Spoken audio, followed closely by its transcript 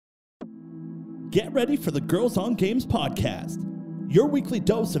Get ready for the Girls on Games podcast, your weekly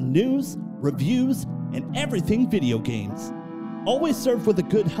dose of news, reviews, and everything video games. Always served with a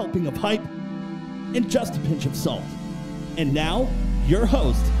good helping of hype and just a pinch of salt. And now, your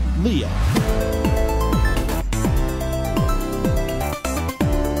host, Leah.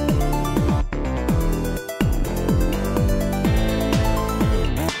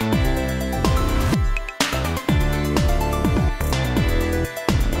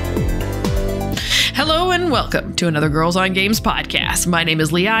 Hello and welcome to another Girls on Games podcast. My name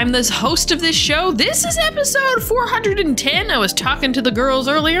is Leah. I'm the host of this show. This is episode 410. I was talking to the girls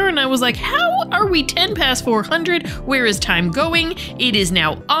earlier and I was like, how are we 10 past 400? Where is time going? It is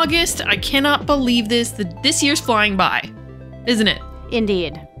now August. I cannot believe this. This year's flying by, isn't it?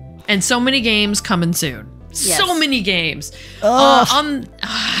 Indeed. And so many games coming soon. Yes. So many games. On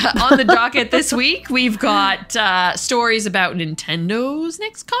the docket this week, we've got stories about Nintendo's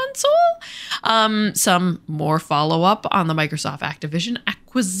next console, some more follow-up on the Microsoft Activision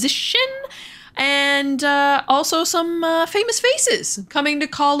acquisition, and also some famous faces coming to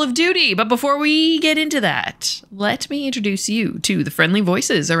Call of Duty. But before we get into that, let me introduce you to the friendly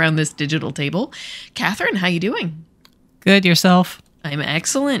voices around this digital table. Catherine, how you doing? Good, yourself? I'm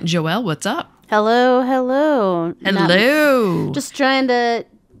excellent. Joelle, what's up? Hello, hello. Hello. Just trying to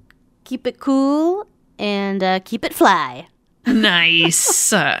keep it cool and keep it fly.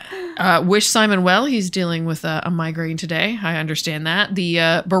 Nice. Wish Simon well. He's dealing with a migraine today. I understand that.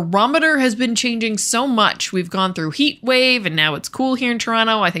 The barometer has been changing so much. We've gone through heat wave and now it's cool here in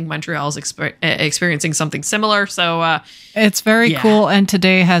Toronto. I think Montreal's experiencing something similar. So it's very cool. And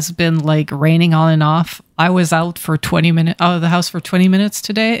today has been like raining on and off. I was out for 20 minutes, out of the house for 20 minutes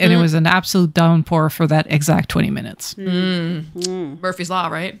today, and it was an absolute downpour for that exact 20 minutes. Murphy's Law,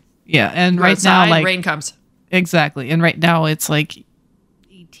 right? Yeah. And You're right outside, now, like, rain comes. Exactly. And right now it's like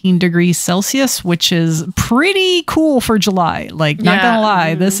 18 degrees Celsius, which is pretty cool for July. Like, not gonna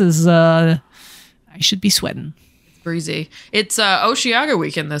lie, this is, I should be sweating. It's breezy. It's Osheaga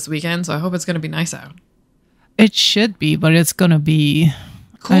weekend this weekend, so I hope it's going to be nice out. It should be, but it's going to be...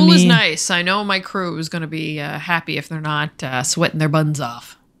 Cool is nice. I know my crew is going to be happy if they're not sweating their buns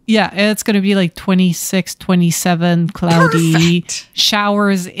off. Yeah, it's going to be like 26, 27, cloudy, Perfect.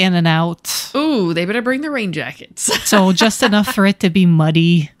 Showers in and out. Ooh, they better bring the rain jackets. So just enough for it to be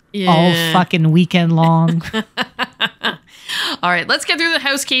muddy all fucking weekend long. All right, let's get through the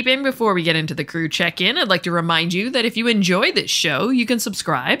housekeeping before we get into the crew check-in. I'd like to remind you that if you enjoy this show, you can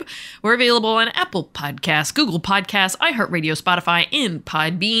subscribe. We're available on Apple Podcasts, Google Podcasts, iHeartRadio, Spotify, and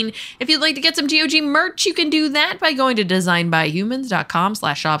Podbean. If you'd like to get some GOG merch, you can do that by going to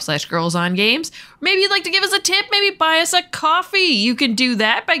designbyhumans.com/shop/girlsongames. Maybe you'd like to give us a tip, maybe buy us a coffee. You can do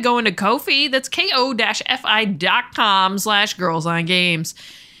that by going to Ko-fi. That's ko-fi.com/girlsongames.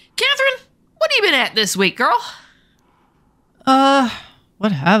 Catherine, what have you been at this week, girl?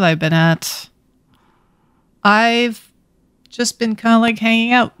 What have I been at? I've just been kind of like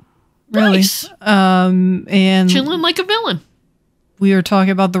hanging out, really. Nice. And chilling like a villain. We were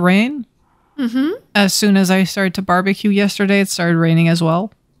talking about the rain. Mm-hmm. As soon as I started to barbecue yesterday, it started raining as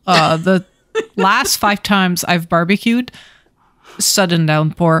well. The last 5 times I've barbecued, sudden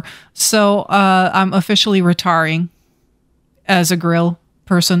downpour. So I'm officially retiring as a grilling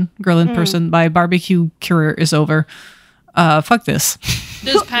person. My barbecue career is over. Fuck this.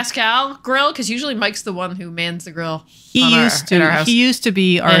 Does Pascal grill? Because usually Mike's the one who mans the grill. He used to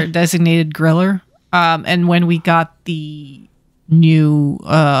be our designated griller. And when we got the new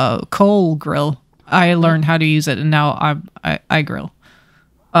coal grill, I learned how to use it, and now I grill.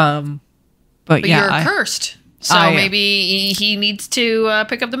 But yeah, you're cursed. So maybe he needs to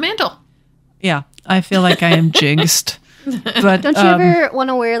pick up the mantle. Yeah, I feel like I am jinxed. But don't you ever want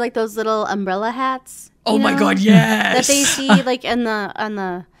to wear like those little umbrella hats? Oh my God, yes! That they see like on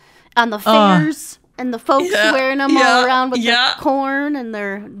the fairs, and the folks wearing them all around with their corn and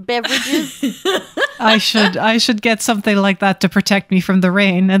their beverages. I should get something like that to protect me from the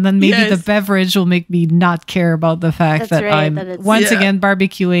rain, and then maybe the beverage will make me not care about the fact that I'm once again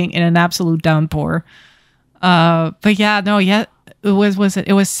barbecuing in an absolute downpour. But it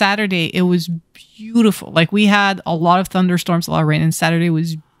was Saturday. It was beautiful. Like, we had a lot of thunderstorms, a lot of rain, and Saturday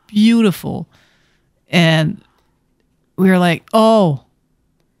was beautiful. And we were like, oh,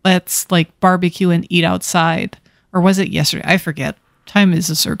 let's like barbecue and eat outside. Or was it yesterday? I forget. Time is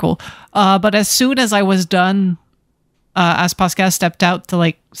a circle. But as soon as I was done, as Pascal stepped out to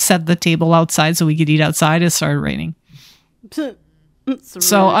like set the table outside so we could eat outside, it started raining. So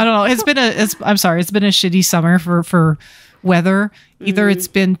I don't know. It's been a shitty summer for weather. Either it's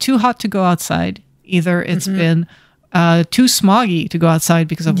been too hot to go outside. Either it's been too smoggy to go outside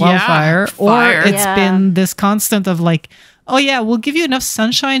because of wildfire, or it's been this constant of like, oh yeah, we'll give you enough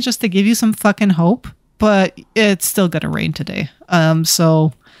sunshine just to give you some fucking hope, but it's still gonna rain today.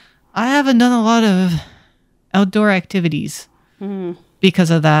 So I haven't done a lot of outdoor activities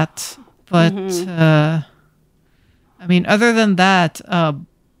because of that. But I mean, other than that,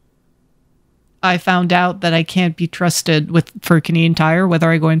 I found out that I can't be trusted for Canadian Tire, whether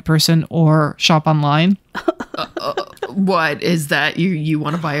I go in person or shop online. What is that? You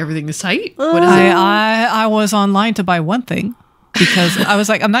want to buy everything to site? What is it? I was online to buy one thing because I was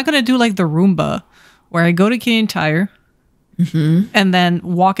like, I'm not going to do like the Roomba where I go to Canadian Tire and then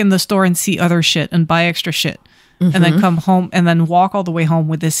walk in the store and see other shit and buy extra shit. And then come home and then walk all the way home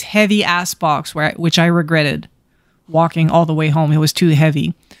with this heavy ass box which I regretted walking all the way home. It was too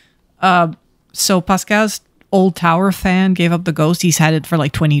heavy. So Pascal's old tower fan gave up the ghost. He's had it for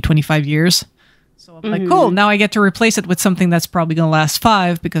like 20, 25 years. So I'm like, cool. Now I get to replace it with something that's probably going to last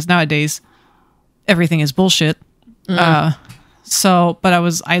 5 because nowadays everything is bullshit. But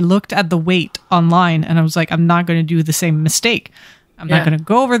I looked at the weight online and I was like, I'm not going to do the same mistake. I'm not going to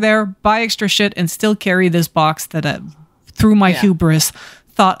go over there, buy extra shit, and still carry this box that through my hubris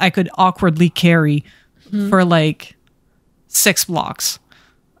thought I could awkwardly carry for like 6 blocks.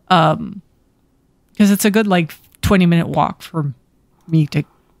 Because it's a good like 20-minute walk for me to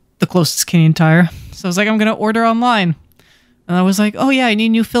the closest Canadian Tire. So I was like, I'm going to order online. And I was like, oh yeah, I need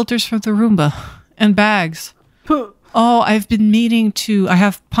new filters for the Roomba and bags. Oh, I've been meaning to, I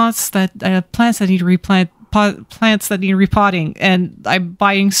have plants that need to replant. Plants that need repotting, and I'm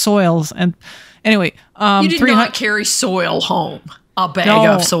buying soils. And anyway, you did not carry soil home. A bag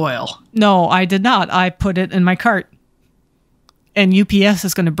of soil. No, I did not. I put it in my cart, and UPS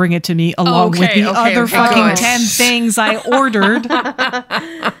is going to bring it to me along with the other fucking 10 things I ordered.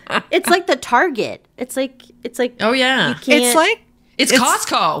 It's like the Target. It's like. Oh yeah. It's It's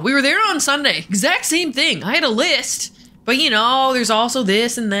Costco. We were there on Sunday. Exact same thing. I had a list, but there's also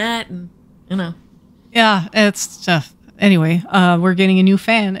this and that, and Yeah, it's anyway, we're getting a new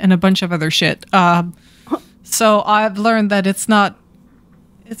fan and a bunch of other shit. So I've learned that it's not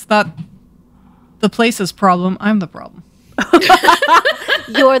the place's problem. I'm the problem.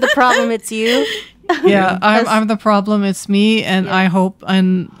 You're the problem. It's you. Yeah, I'm the problem. It's me. And I hope,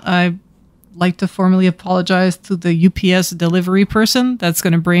 and I like to formally apologize to the UPS delivery person that's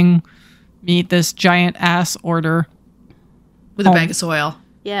going to bring me this giant ass order with a bag of soil.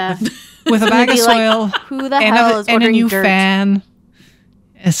 Yeah. With a bag of soil, like, who the hell is and a new dirt? fan.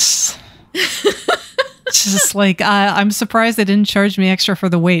 It's just like I'm surprised they didn't charge me extra for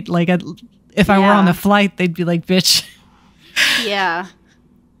the wait. Like if I were on a flight, they'd be like, "Bitch." Yeah.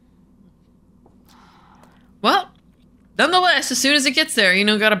 Well, nonetheless, as soon as it gets there,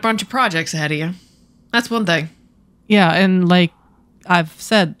 got a bunch of projects ahead of you. That's one thing. Yeah, and like I've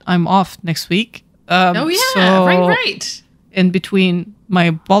said, I'm off next week. Right. In between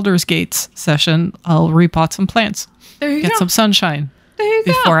my Baldur's Gates session, I'll repot some plants. There you Get go. some sunshine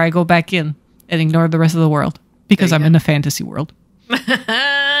Before I go back in and ignore the rest of the world because I'm in a fantasy world.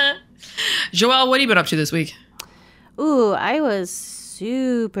 Joelle, what have you been up to this week? Ooh, I was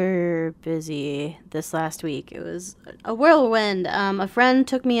super busy this last week. It was a whirlwind. A friend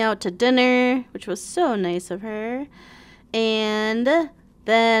took me out to dinner, which was so nice of her. And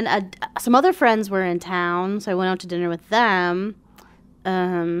then some other friends were in town, so I went out to dinner with them.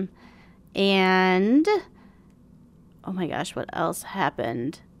 And oh my gosh, what else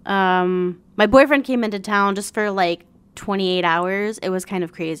happened? My boyfriend came into town just for like 28 hours. It was kind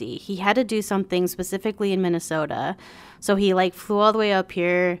of crazy. He had to do something specifically in Minnesota. So he like flew all the way up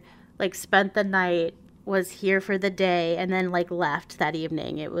here, like spent the night, was here for the day, and then like left that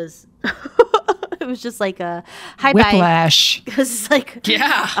evening. It was it was just like a hi bye. Whiplash. It's like,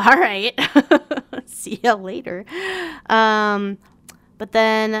 yeah. All right. See you later. But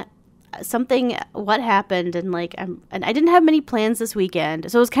then what happened, and like and I didn't have many plans this weekend,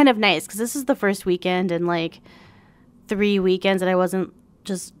 so it was kind of nice because this is the first weekend in like 3 weekends that I wasn't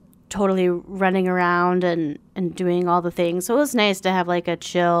just totally running around and doing all the things. So it was nice to have like a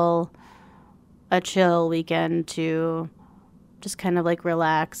chill weekend to just kind of like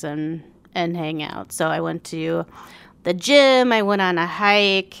relax and hang out. So I went to the gym, I went on a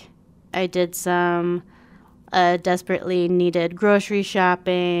hike, I did some desperately needed grocery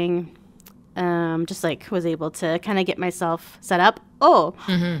shopping. Just like was able to kind of get myself set up.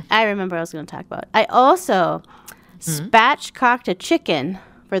 I remember what I was going to talk about. I also spatchcocked a chicken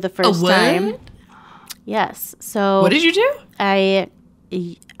for the first time. Yes. So what did you do? I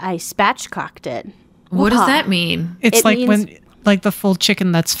spatchcocked it. What does that mean? It's like when the full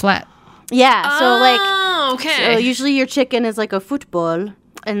chicken that's flat. Yeah. So like Oh, okay. So usually your chicken is like a football.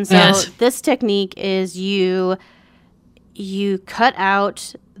 And so this technique is you cut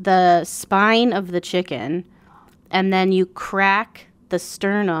out the spine of the chicken and then you crack the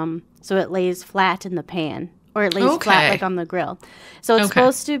sternum so it lays flat in the pan, or it lays flat like on the grill. So it's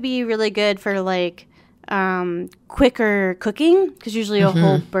supposed to be really good for like quicker cooking, because usually a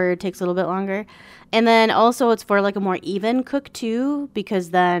whole bird takes a little bit longer. And then also it's for like a more even cook too, because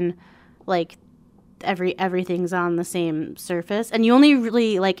then like everything's on the same surface, and you only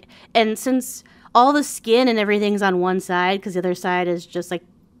really like, and since all the skin and everything's on one side because the other side is just like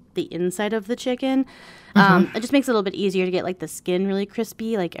the inside of the chicken, it just makes it a little bit easier to get like the skin really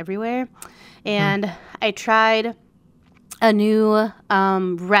crispy like everywhere. And I tried a new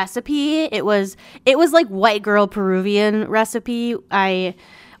recipe. It was like white girl Peruvian recipe.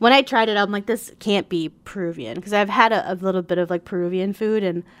 When I tried it, I'm like, this can't be Peruvian, because I've had a little bit of like Peruvian food,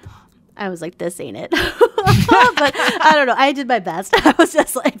 and I was like, this ain't it. But I don't know. I did my best. I was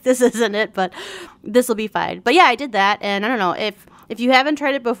just like, this isn't it, but this will be fine. But yeah, I did that. And I don't know, if you haven't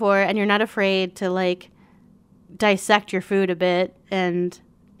tried it before and you're not afraid to like dissect your food a bit and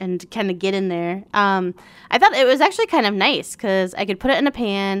kind of get in there, I thought it was actually kind of nice, because I could put it in a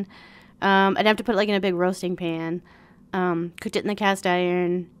pan. I'd have to put it like in a big roasting pan. Cooked it in the cast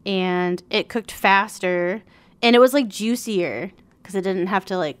iron, and it cooked faster, and it was like juicier because it didn't have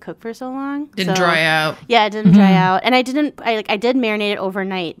to like cook for so long. Didn't dry out. Yeah, it didn't dry out. And I did marinate it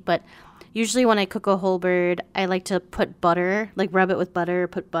overnight, but usually when I cook a whole bird, I like to put butter, like rub it with butter,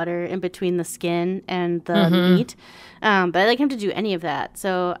 put butter in between the skin and the meat. But I like him to do any of that.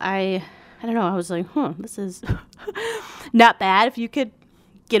 So I don't know, I was like, this is not bad if you could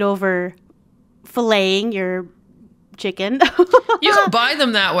get over filleting your chicken. You can buy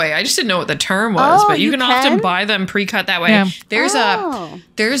them that way. I just didn't know what the term was, but you can often buy them pre-cut that way. Yeah. There's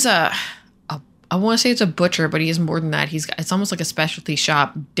a I want to say it's a butcher, but he is more than that. It's almost like a specialty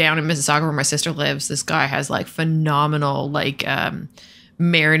shop down in Mississauga where my sister lives. This guy has like phenomenal like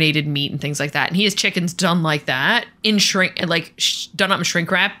marinated meat and things like that, and he has chickens done like that in done up in shrink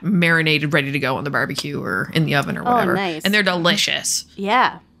wrap, marinated, ready to go on the barbecue or in the oven or whatever. Nice. And they're delicious.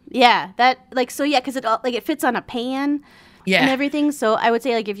 Yeah, that like, so yeah, because it fits on a pan and everything. So I would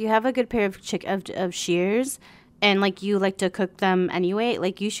say like if you have a good pair of shears and like you like to cook them anyway,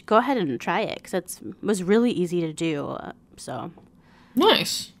 like you should go ahead and try it, because it was really easy to do. So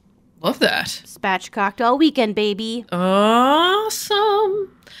nice, love that. Spatchcocked all weekend, baby.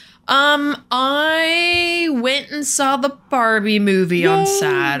 Awesome. I went and saw the Barbie movie on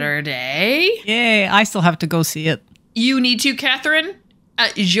Saturday. Yay! I still have to go see it. You need to, Catherine.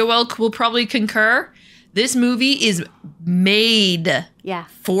 Joelle will probably concur. This movie is made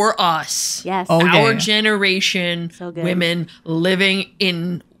for us. Yes. Our generation, women living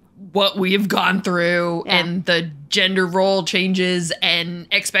in what we have gone through and the gender role changes and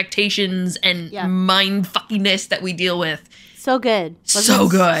expectations and mind fuckiness that we deal with. So good. So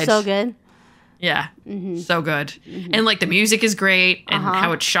good. So good. Yeah. So good. And like the music is great, and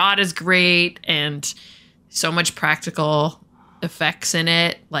how it's shot is great, and so much practical effects in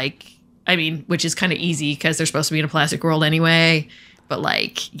it, like, I mean, which is kind of easy because they're supposed to be in a plastic world anyway, but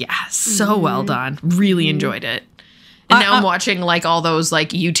like, so well done. Really enjoyed it. And now I'm watching like all those like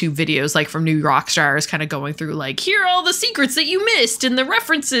YouTube videos like from new rock stars kind of going through like, here are all the secrets that you missed and the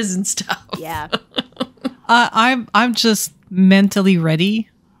references and stuff. Yeah. I'm just mentally ready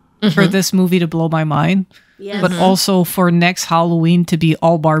for this movie to blow my mind, but also for next Halloween to be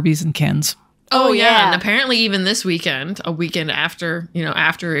all Barbies and Kens. Oh yeah, and apparently even this weekend, a weekend after,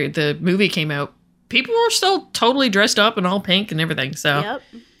 after the movie came out, people were still totally dressed up in all pink and everything. So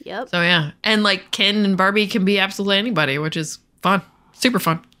Yep. So yeah, and like Ken and Barbie can be absolutely anybody, which is fun, super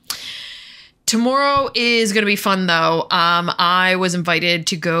fun. Tomorrow is going to be fun though. I was invited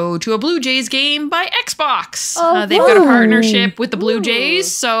to go to a Blue Jays game by Xbox. They've got a partnership with the Blue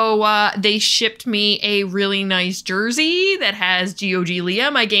Jays, so they shipped me a really nice jersey that has GOG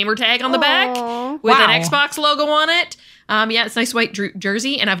Leah, my gamer tag on the back, with an Xbox logo on it. It's a nice white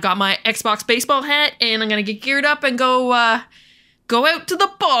jersey, and I've got my Xbox baseball hat, and I'm going to get geared up and go out to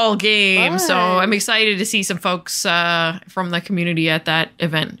the ball game. So I'm excited to see some folks from the community at that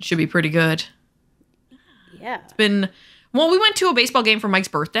event. Should be pretty good. Yeah. It's been, we went to a baseball game for Mike's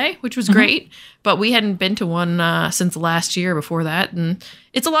birthday, which was great, but we hadn't been to one since last year before that. And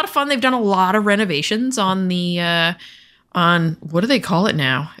it's a lot of fun. They've done a lot of renovations on the, what do they call it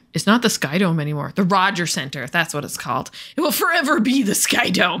now? It's not the Sky Dome anymore. The Rogers Center. That's what it's called. It will forever be the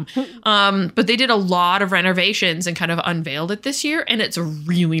Sky Dome. But they did a lot of renovations and kind of unveiled it this year. And it's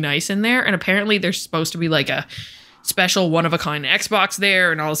really nice in there. And apparently there's supposed to be like a special one-of-a-kind Xbox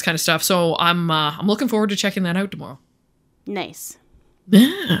there and all this kind of stuff. So I'm looking forward to checking that out tomorrow. Nice.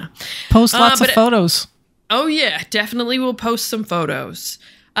 Yeah. Post lots of photos. Oh, yeah. Definitely will post some photos.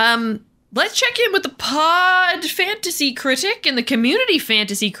 Let's check in with the pod fantasy critic and the community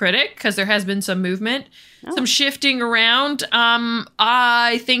fantasy critic, because there has been some movement, some shifting around.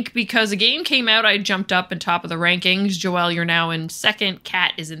 I think because a game came out, I jumped up and top of the rankings. Joelle, you're now in second.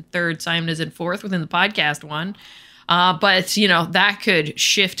 Kat is in third. Simon is in fourth within the podcast one. But, you know, that could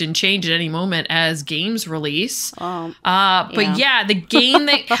shift and change at any moment as games release. But yeah, the game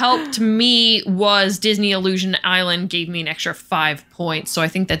that helped me was Disney Illusion Island, gave me an extra 5 points. So I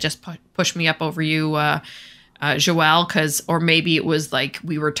think that just pushed me up over you, Joelle, or maybe it was like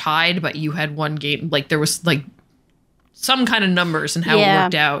we were tied, but you had one game. Like there was like some kind of numbers and how it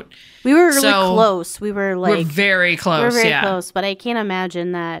worked out. We were really close. We're very close. We were very close, but I can't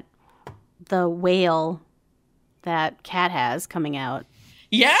imagine that the whale that Kat has coming out.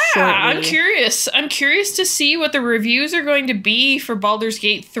 Yeah, shortly. I'm curious. I'm curious to see what the reviews are going to be for Baldur's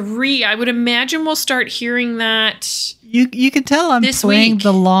Gate 3. I would imagine we'll start hearing that. You can tell I'm playing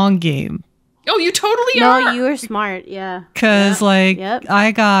the long game. Oh, you totally are. No, you were smart. Yeah. Because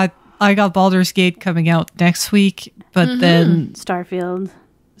I got Baldur's Gate coming out next week, but then Starfield,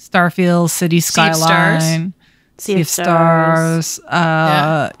 City Skyline, Sea of Stars.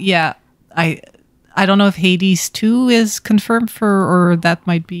 I don't know if Hades 2 is confirmed or that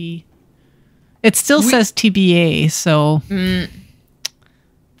might be. It still says TBA, so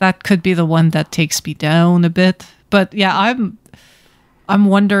that could be the one that takes me down a bit. But yeah, I'm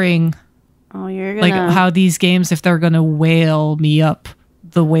wondering how these games, if they're gonna whale me up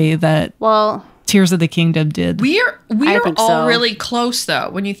the way that Tears of the Kingdom did. We are all really close though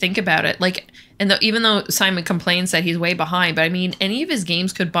when you think about it. Even though Simon complains that he's way behind, but I mean, any of his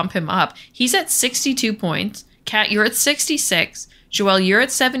games could bump him up. He's at 62 points. Kat, you're at 66. Joelle, you're at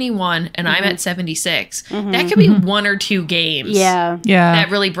 71, and I'm at 76. That could be one or two games. Yeah.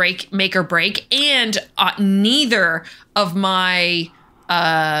 That really make or break. And neither of my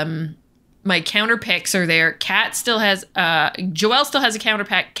my counter picks are there. Kat still has Joelle still has a counter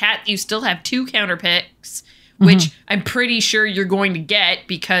pick. Kat, you still have two counter picks, which I'm pretty sure you're going to get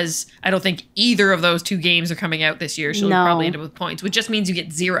because I don't think either of those two games are coming out this year. So you'll probably end up with points, which just means you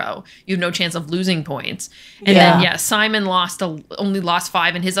get 0. You have no chance of losing points. And then Simon only lost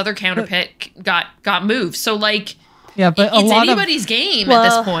 5, and his other counter pick got moved. So but it's anybody's game at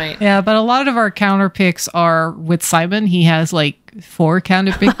this point. Yeah, but a lot of our counter picks are with Simon. He has 4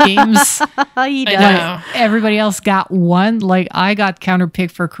 counter pick games. He does. Everybody else got 1. I got counter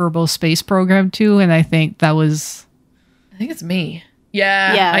pick for Kerbal Space Program 2, and I think it's me.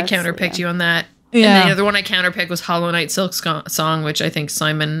 Yeah, I counter picked you on that. Yeah. And the other one I counter picked was Hollow Knight Silk Song, which I think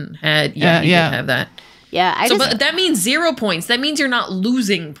Simon had. He did have that. Yeah, but that means 0 points. That means you're not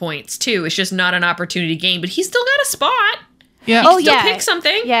losing points too. It's just not an opportunity game. But he's still got a spot. Yeah. He can still pick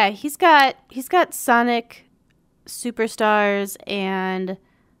something. Yeah, he's got Sonic Superstars, and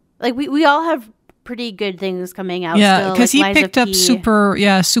we all have pretty good things coming out. Yeah, because he picked up Super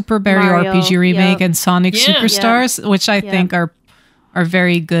Mario RPG Remake and Sonic Superstars, which I think are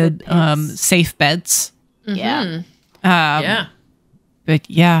very good safe bets. Yeah. But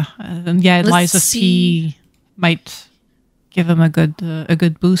Lies of P might give him a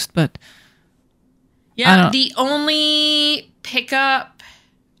good boost, but the only pickup,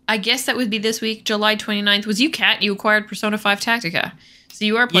 I guess that would be this week, July 29th, was you, Kat. You acquired Persona 5 Tactica, so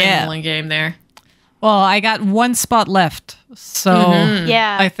you are playing the one game there. Well, I got 1 spot left, so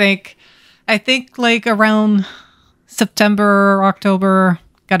I think around September or October.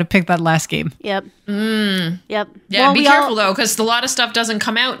 Got to pick that last game. Yep. Yep. Yeah, be careful though, because a lot of stuff doesn't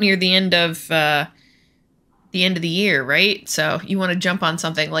come out near the end of the year, right? So you want to jump on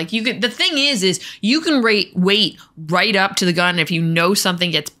something the thing is you can wait right up to the gun. If you know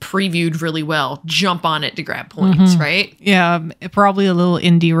something gets previewed really well, jump on it to grab points, right? Yeah, probably a little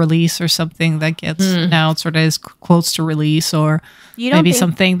indie release or something that gets announced or that is close to release, or maybe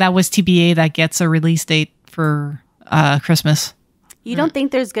something that was TBA that gets a release date for Christmas. You don't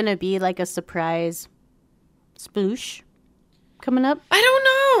think there's going to be a surprise sploosh coming up? I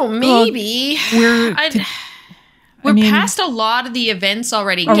don't know. Maybe. We're past a lot of the events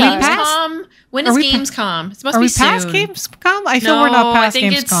already. Gamescom. When is Gamescom? It must be soon. Are we past Gamescom? I feel we're not past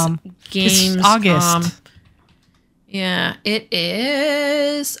Gamescom. It's August. Yeah, it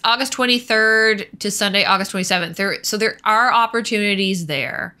is August 23rd to Sunday, August 27th. So there are opportunities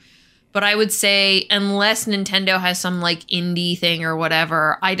there. But I would say unless Nintendo has some indie thing or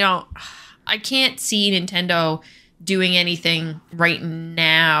whatever, I can't see Nintendo doing anything right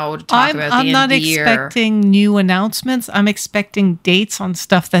now to talk about the end of the year. I'm not expecting new announcements. I'm expecting dates on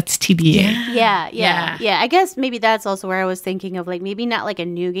stuff that's TBA. Yeah. I guess maybe that's also where I was thinking of, like, maybe not like a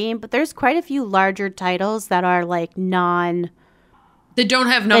new game, but there's quite a few larger titles that are like that don't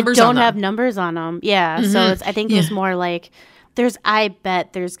have numbers on them. Yeah. So I think it was more like I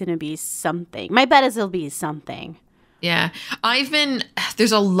bet there's going to be something. My bet is there'll be something. Yeah.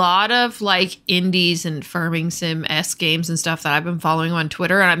 There's a lot of like indies and farming sim-esque games and stuff that I've been following on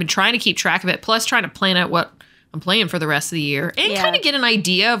Twitter, and I've been trying to keep track of it, plus trying to plan out what I'm playing for the rest of the year and kind of get an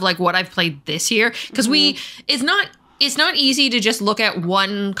idea of like what I've played this year. Because it's not easy to just look at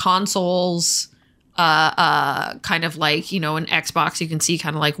one console's kind of like, an Xbox. You can see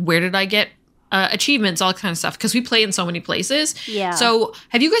kind of like, where did I get achievements, all kind of stuff, because we play in so many places. Yeah. So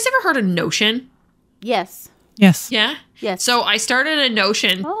have you guys ever heard of Notion? Yes. Yeah? Yes. So I started a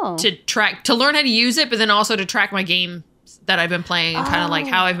Notion to learn how to use it, but then also to track my games that I've been playing and kind of like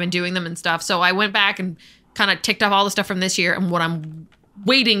how I've been doing them and stuff. So I went back and kind of ticked off all the stuff from this year and what I'm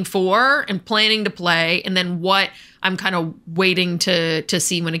waiting for and planning to play, and then what I'm kind of waiting to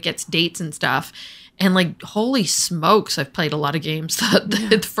see when it gets dates and stuff. And like, holy smokes, I've played a lot of games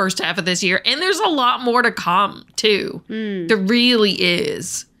the first half of this year. And there's a lot more to come, too. There really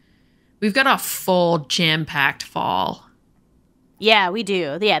is. We've got a full jam-packed fall. Yeah, we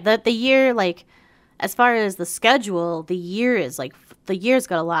do. Yeah, the year, like, as far as the schedule, the year's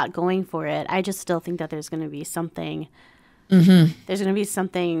got a lot going for it. I just still think that there's going to be something. There's going to be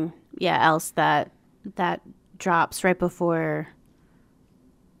something, else that drops right before.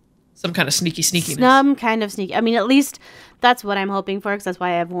 Some kind of sneakiness. Some kind of sneaky. I mean, at least that's what I'm hoping for, because that's why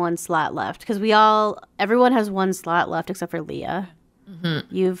I have one slot left. Because everyone has one slot left except for Leah.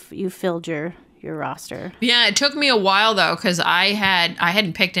 You've filled your roster. Yeah, it took me a while though, because I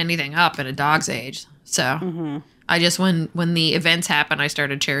hadn't picked anything up at a dog's age. So I just when the events happened, I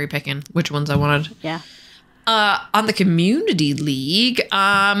started cherry picking which ones I wanted. Yeah. On the community league,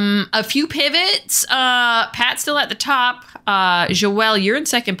 a few pivots. Pat's still at the top. Joelle, you're in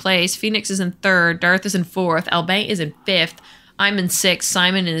second place. Phoenix is in third. Darth is in fourth. Albane is in fifth. I'm in sixth.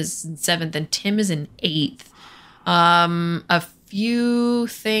 Simon is in seventh, and Tim is in eighth. A few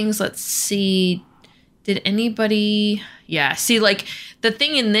things. Let's see. Did anybody? Yeah. See, like the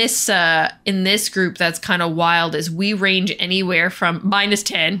thing in this group that's kind of wild is we range anywhere from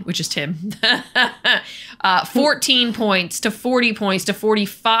 -10, which is Tim, 14 points to 40 points to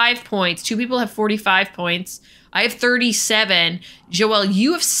 45 points. Two people have 45 points. I have 37. Joelle,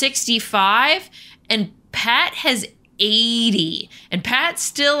 you have 65, and Pat has 80. And Pat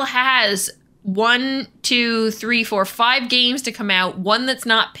still has 5 games to come out, one that's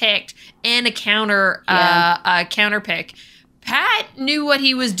not picked, and a counter pick. Pat knew what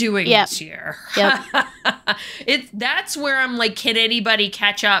he was doing this year. Yep. That's where I'm like, can anybody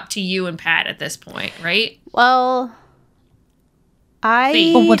catch up to you and Pat at this point, right? Well,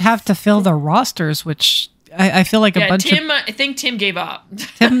 People would have to fill the rosters, which I feel like a bunch of... I think Tim gave up.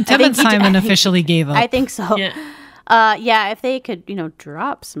 Tim and Simon officially gave up. I think so. Yeah. If they could,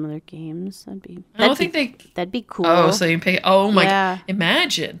 drop some other games, that'd be cool. Oh, so you pay. Oh my God.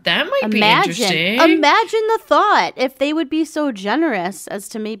 Imagine. That might be interesting. Imagine the thought if they would be so generous as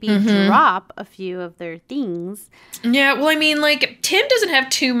to maybe drop a few of their things. Yeah, well, I mean, like, Tim doesn't have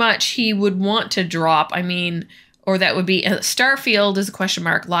too much he would want to drop. I mean, or that would be Starfield is a question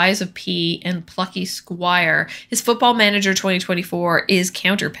mark, Lies of P, and Plucky Squire. His Football Manager 2024 is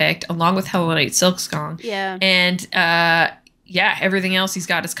counterpicked along with Hello Night Silksong. Yeah. And everything else he's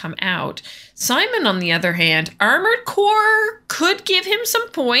got has come out. Simon, on the other hand, Armored Core could give him some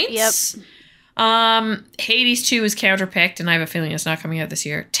points. Yep. Hades 2 is counterpicked, and I have a feeling it's not coming out this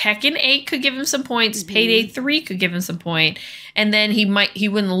year. Tekken 8 could give him some points. Payday 3 could give him some point, and then he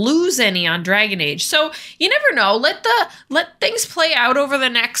wouldn't lose any on Dragon Age. So you never know. Let things play out over the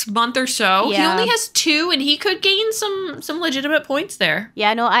next month or so. Yeah. He only has 2, and he could gain some legitimate points there.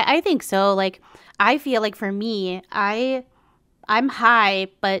 Yeah, no, I think so. Like, I feel like for me, I'm high,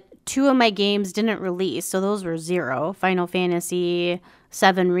 but 2 of my games didn't release, so those were 0. Final Fantasy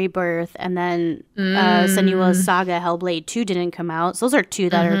 7 Rebirth, and then Senua's Saga Hellblade 2 didn't come out. So those are 2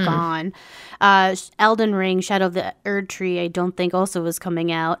 that are gone. Elden Ring Shadow of the Erdtree I don't think also was coming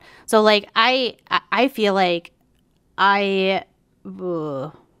out. So like I feel like I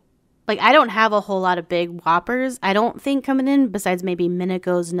don't have a whole lot of big whoppers, I don't think, coming in, besides maybe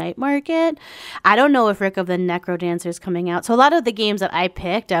Minigo's Night Market. I don't know if Rick of the Necrodancer is coming out. So a lot of the games that I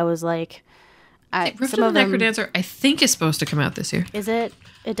picked, I was like, Rift of the Necrodancer, I think, is supposed to come out this year. Is it?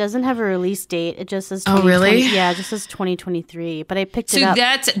 It doesn't have a release date. It just says 2020. Oh, really? Yeah, it just says 2023. But I picked it up.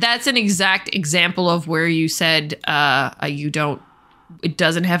 So that's an exact example of where you said it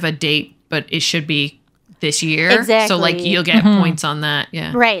doesn't have a date, but it should be this year. Exactly. So like you'll get points on that.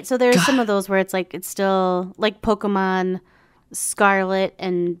 Yeah. Right. So there's some of those where it's like it's still like Pokemon Scarlet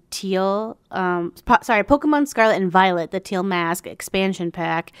and Teal. Pokemon Scarlet and Violet, the Teal Mask expansion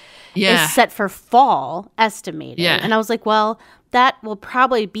pack is set for fall estimated. Yeah. And I was like, well, that will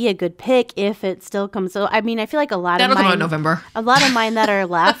probably be a good pick if it still comes. So I mean, I feel like that'll come out in November. A lot of mine that are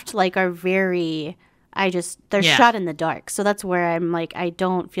left are very. They're shot in the dark. So that's where I'm like, I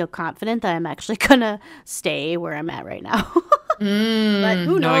don't feel confident that I'm actually gonna stay where I'm at right now. But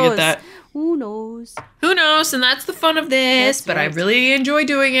who knows? I get that. Who knows? Who knows? And that's the fun of this. But I really enjoy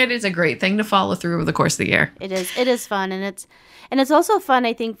doing it. It's a great thing to follow through over the course of the year. It is. It is fun, and it's also fun,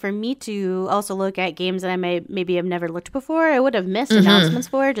 I think, for me to also look at games that I maybe have never looked before. I would have missed announcements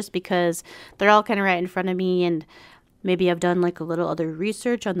for just because they're all kind of right in front of me, and maybe I've done like a little other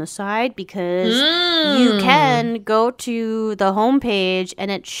research on the side because you can go to the homepage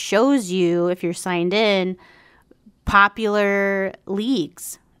and it shows you, if you're signed in, popular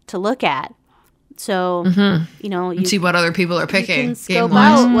leagues to look at. So, you see what other people are picking. You can scope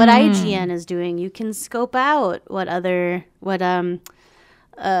out what IGN is doing. You can scope out what Xbox.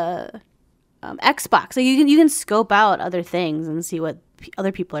 So you can scope out other things and see what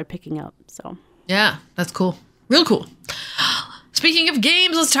other people are picking up. So yeah, that's cool. Real cool. Speaking of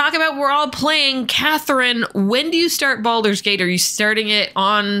games, let's talk about what we're all playing. Catherine, when do you start Baldur's Gate? Are you starting it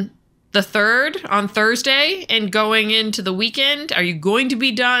on the 3rd, on Thursday, and going into the weekend? Are you going to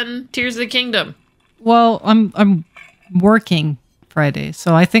be done Tears of the Kingdom? Well, I'm working Friday,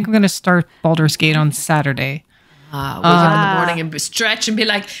 so I think I'm going to start Baldur's Gate on Saturday. Wake up in the morning and stretch and be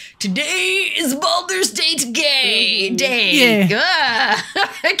like, today is Baldur's Gate day. Yeah.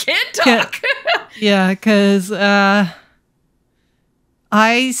 I can't talk. Yeah, because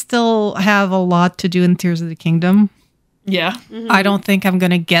I still have a lot to do in Tears of the Kingdom. Yeah. Mm-hmm. I don't think I'm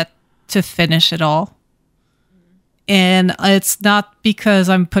going to get to finish it all. And it's not because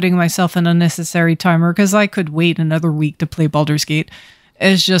I'm putting myself in a unnecessary timer, because I could wait another week to play Baldur's Gate.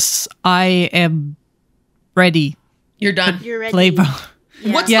 It's just I am ready. You're done. You're ready.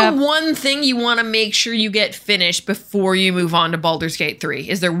 What's the one thing you want to make sure you get finished before you move on to Baldur's Gate 3?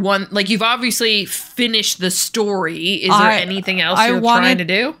 Is there one, like, you've obviously finished the story. Is there anything else you're trying to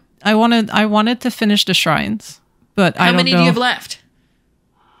do? I wanted to finish the shrines, but how many do you have left?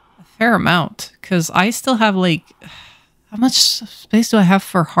 A fair amount, because I still have how much space do I have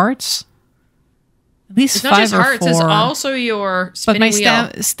for hearts? At least it's 5 not just or hearts, 4. It's also your spinning wheel.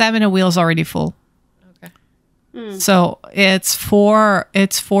 But my stamina wheel is already full. So it's 4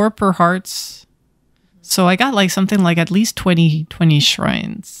 per hearts. So I got something like at least 20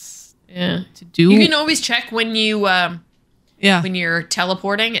 shrines. Yeah. To do. You can always check when you when you're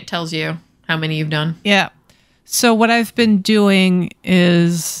teleporting, it tells you how many you've done. Yeah. So what I've been doing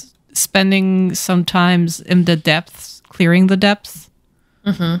is spending some times in the depths, clearing the depths.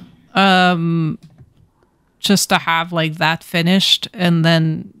 Mm-hmm. Just to have that finished and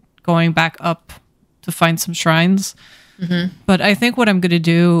then going back up to find some shrines. Mm-hmm. But I think what I'm going to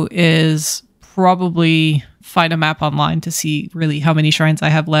do is probably find a map online to see really how many shrines I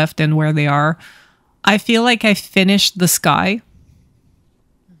have left and where they are. I feel like I finished the sky.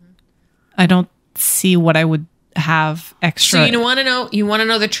 Mm-hmm. I don't see what I would have extra. So you want to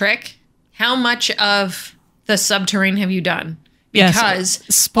know the trick? How much of the subterranean have you done? Because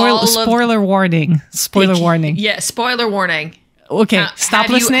spoiler warning. Spoiler warning. Yeah, spoiler warning. Okay, stop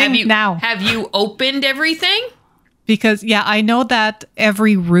listening now. Have you opened everything? Because, I know that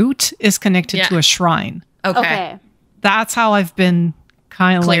every route is connected to a shrine. Okay. That's how I've been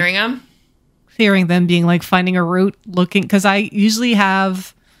kind of clearing them? Clearing them, being finding a route, looking. Because I usually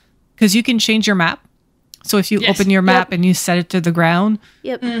have, because you can change your map. So if you open your map and you set it to the ground,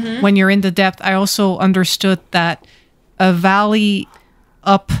 mm-hmm. when you're in the depth, I also understood that a valley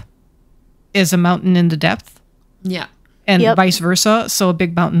up is a mountain in the depth. Yeah. And vice versa. So a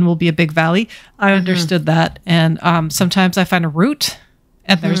big mountain will be a big valley. I understood that. And sometimes I find a route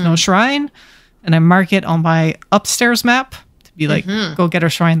and there's no shrine. And I mark it on my upstairs map to be go get a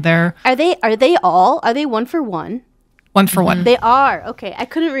shrine there. Are they one for one? One for one. They are. Okay. I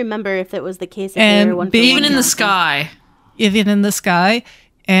couldn't remember if it was the case. If they were one for one. Even in the sky. Even in the sky.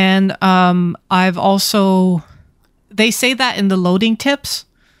 And I've also... They say that in the loading tips.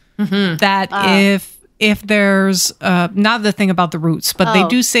 That if there's not the thing about the routes, but they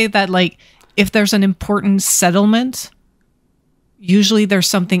do say that if there's an important settlement, usually there's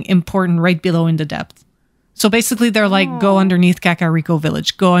something important right below in the depth. So basically they're like, go underneath Kakariko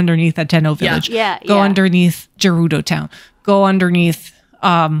Village, go underneath Ateno Village, go underneath Gerudo Town, go underneath,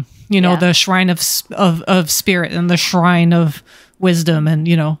 the Shrine of Spirit and the Shrine of Wisdom, and,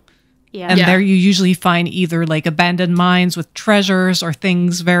 and there you usually find either like abandoned mines with treasures or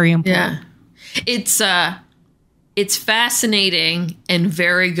things very important. Yeah. It's fascinating and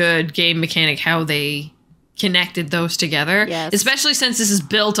very good game mechanic how they connected those together, especially since this is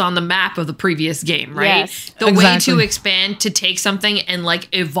built on the map of the previous game, right? The way to expand, to take something and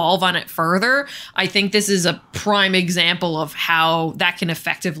like evolve on it further, I think this is a prime example of how that can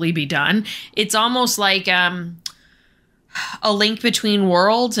effectively be done. It's almost like a Link Between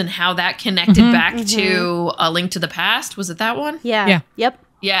Worlds and how that connected back to A Link to the Past. Was it that one? Yeah. Yep.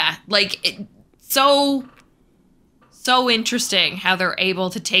 Yeah, like so interesting how they're able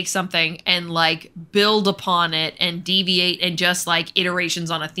to take something and like build upon it and deviate and just like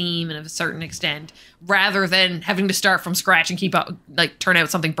iterations on a theme and a certain extent, rather than having to start from scratch and keep up, like turn out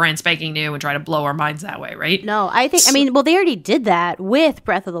something brand spanking new and try to blow our minds that way, right? No, I think, they already did that with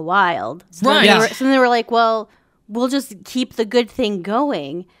Breath of the Wild. So then they were like, well, we'll just keep the good thing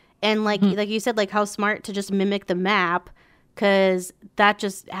going. And like you said, like how smart to just mimic the map, because that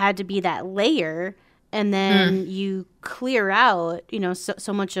just had to be that layer. And then you clear out,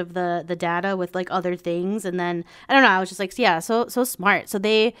 so much of the data with like other things. And then, I don't know, I was just like, so smart. So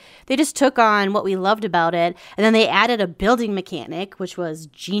they just took on what we loved about it. And then they added a building mechanic, which was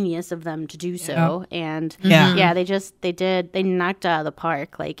genius of them to do so. And they knocked it out of the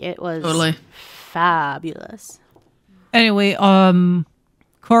park. Like, it was totally fabulous. Anyway,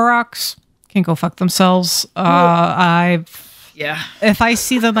 Koroks can go fuck themselves. If I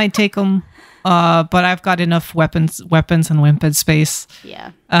see them, I take them. But I've got enough weapons and wimped space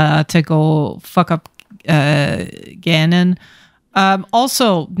to go fuck up Ganon.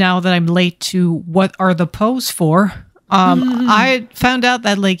 Also, now that I'm late to what are the pose for, I found out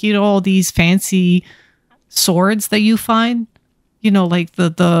that all these fancy swords that you find, like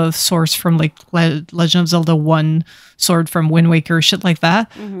the source from like Legend of Zelda 1 sword from Wind Waker, shit like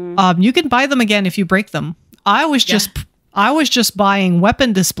that. You can buy them again if you break them. I was just buying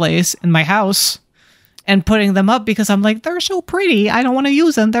weapon displays in my house and putting them up because I'm like, they're so pretty. I don't want to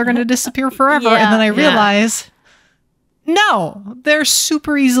use them. They're going to disappear forever. And then I realize, no, they're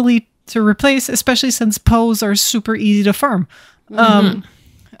super easily to replace, especially since pose are super easy to farm.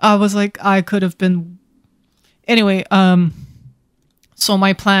 I was like, I could have been... Anyway, so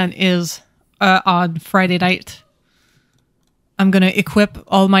my plan is on Friday night, I'm going to equip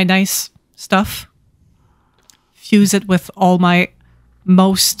all my nice stuff, fuse it with all my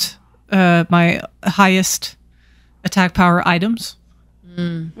my highest attack power items.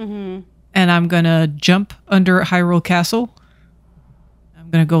 And I'm going to jump under Hyrule Castle.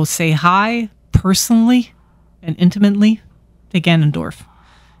 I'm going to go say hi personally and intimately to Ganondorf.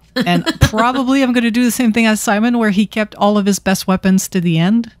 And probably I'm going to do the same thing as Simon, where he kept all of his best weapons to the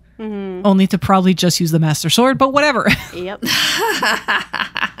end, only to probably just use the Master Sword, but whatever. Yep.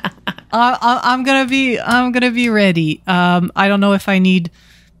 I'm gonna be ready. I don't know if I need.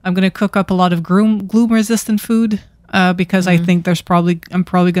 I'm gonna cook up a lot of gloom resistant food because I think I'm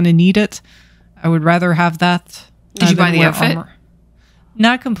probably gonna need it. I would rather have that. Did you buy the outfit? Armor.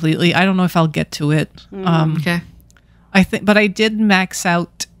 Not completely. I don't know if I'll get to it. Okay. But I did max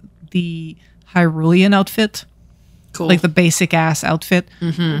out the Hyrulean outfit. Cool. Like the basic ass outfit.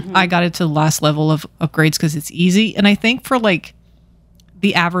 I got it to the last level of upgrades because it's easy, and I think for like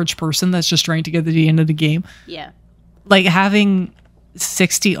the average person that's just trying to get to the end of the game, like having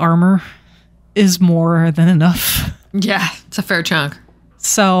 60 armor is more than enough. Yeah, it's a fair chunk.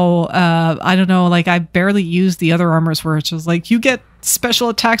 So I don't know, like I barely use the other armors where it's just like you get special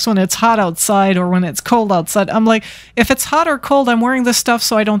attacks when it's hot outside or when it's cold outside. I'm like, if it's hot or cold, I'm wearing this stuff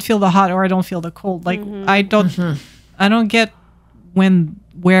so I don't feel the hot or I don't feel the cold. Like I don't get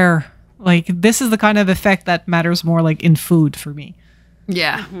where like this is the kind of effect that matters more like in food for me.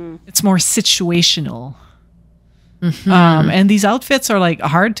 Yeah. It's more situational. And these outfits are like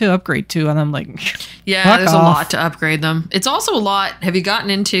hard to upgrade to, and I'm like, there's a lot to upgrade them. It's also a lot. Have you gotten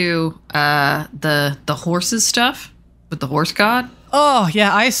into the horses stuff with the horse god? Oh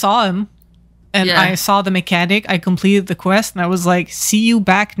yeah, I saw him, and I saw the mechanic. I completed the quest, and I was like, see you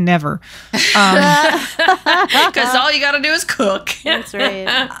back never. Because all you got to do is cook. That's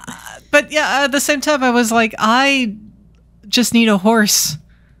right. But yeah, at the same time, I was like, I just need a horse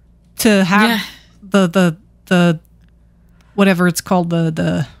to have the whatever it's called,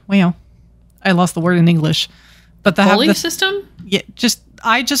 I lost the word in English, but pulley system. Yeah, just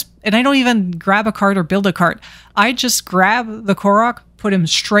I don't even grab a cart or build a cart. I just grab the Korok, put him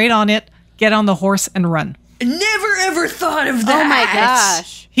straight on it, get on the horse, and run. Never ever thought of that. Oh my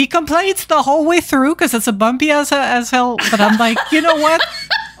gosh. He complains the whole way through because it's a bumpy as hell. But I'm like, you know what?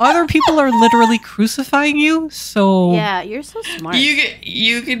 Other people are literally crucifying you, so yeah, you're so smart.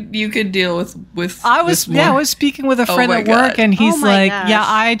 You could deal with. I was speaking with a friend at work, and he's like, "Yeah,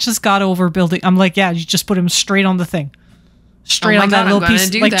 I just got over building." I'm like, "Yeah, you just put him straight on the thing, straight on that little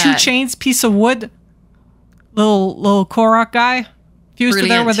piece, like 2 chains, piece of wood, little Korok guy." Fused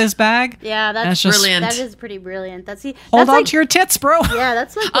there with his bag. Yeah, that's brilliant. That is pretty brilliant. Hold on to your tits, bro. Yeah,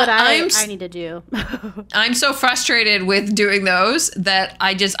 that's like what I need to do. I'm so frustrated with doing those that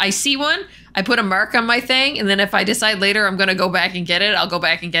I see one, I put a mark on my thing, and then if I decide later I'm going to go back and get it, I'll go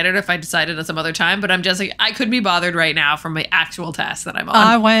back and get it if I decided at some other time. But I'm just like, I couldn't be bothered right now from my actual task that I'm on.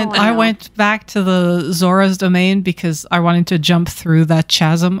 I went back to the Zora's domain because I wanted to jump through that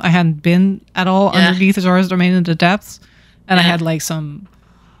chasm. I hadn't been at all underneath Zora's domain in the depths. And I had like some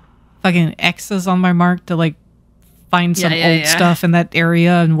fucking X's on my mark to like find some old stuff in that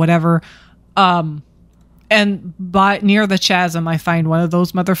area and whatever. And near the chasm, I find one of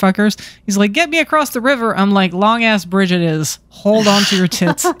those motherfuckers. He's like, "Get me across the river." I'm like, "Long ass bridge it is. Hold on to your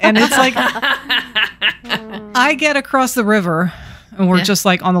tits." And it's like, I get across the river and we're just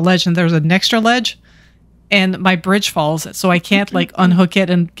like on the ledge, and there's an extra ledge. And my bridge falls, so I can't like unhook it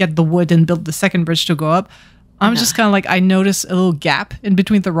and get the wood and build the second bridge to go up. I'm just kind of like, I notice a little gap in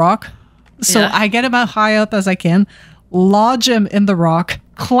between the rock. So I get him out high up as I can, lodge him in the rock,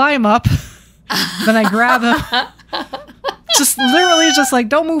 climb up, then I grab him. Just literally just like,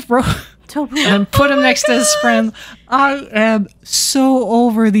 "Don't move, bro." Don't move. And put him next to his friend. I am so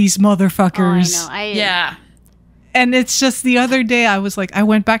over these motherfuckers. Oh, I know. And it's just the other day I was like, I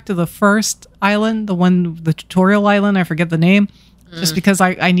went back to the first island, the tutorial island, I forget the name. Just because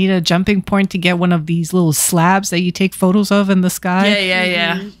I need a jumping point to get one of these little slabs that you take photos of in the sky.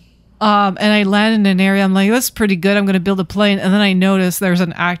 Yeah. And I land in an area. I'm like, that's pretty good. I'm going to build a plane. And then I notice there's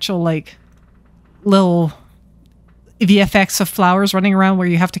an actual like little VFX of flowers running around where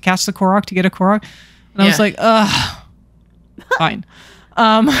you have to catch the Korok to get a Korok. And I was like, fine.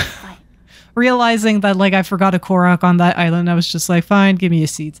 Realizing that like I forgot a Korok on that island, I was just like, fine, give me a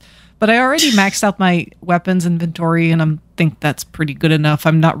seat. But I already maxed out my weapons inventory, and I think that's pretty good enough.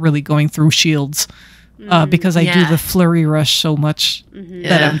 I'm not really going through shields because I do the flurry rush so much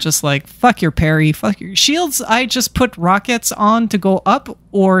that I'm just like, fuck your parry, fuck your shields. I just put rockets on to go up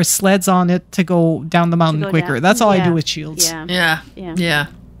or sleds on it to go down the mountain quicker. Down. That's all I do with shields. Yeah.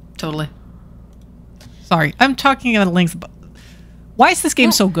 Totally. Sorry, I'm talking at length. Why is this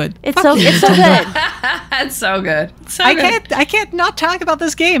game so good? It's so good. It's so good. I can't not talk about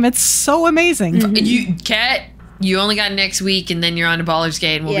this game. It's so amazing. You only got next week, and then you're on to Baldur's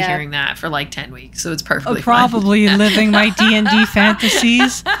Gate, and we'll be hearing that for like 10 weeks. So it's perfectly fine. Probably living my D&D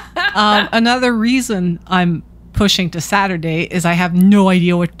fantasies. Another reason I'm pushing to Saturday is I have no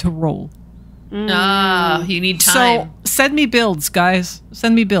idea what to roll. You need time. So send me builds, guys.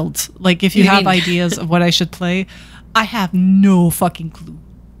 Send me builds. Like if you have ideas of what I should play. I have no fucking clue.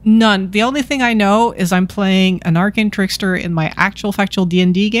 None. The only thing I know is I'm playing an arcane trickster in my actual factual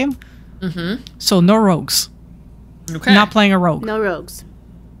D&D game. Mm-hmm. So no rogues. Okay. Not playing a rogue. No rogues.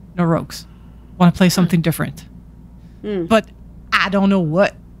 No rogues. Want to play something different. But I don't know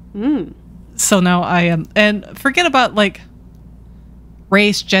what. So now I am. And forget about like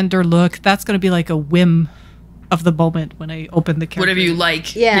race, gender, look. That's going to be like a whim of the moment when I open the character. Whatever you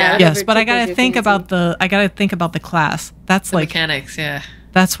like. Yeah. Yes, but I gotta think about the class. That's the like mechanics. Yeah.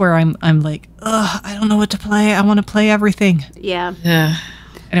 That's where I'm like, I don't know what to play. I want to play everything. Yeah.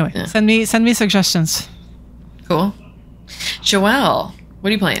 Anyway, send me suggestions. Cool. Joelle, what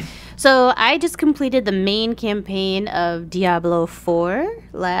are you playing? So I just completed the main campaign of Diablo 4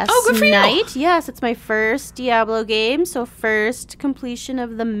 last night. Yes, it's my first Diablo game. So first completion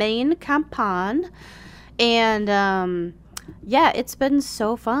of the main campaign. And it's been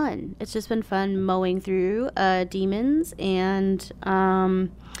so fun. It's just been fun mowing through demons, and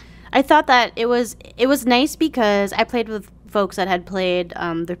I thought that it was nice because I played with folks that had played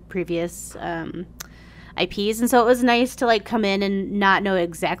the previous IPs, and so it was nice to like come in and not know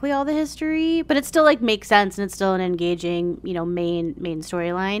exactly all the history, but it still like makes sense, and it's still an engaging, main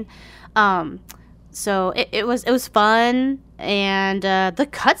storyline. So it was fun, and the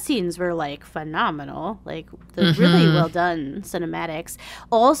cutscenes were like phenomenal, like the really well done cinematics.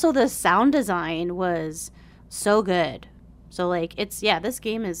 Also, the sound design was so good. So like this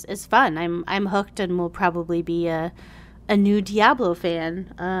game is fun. I'm hooked, and will probably be a new Diablo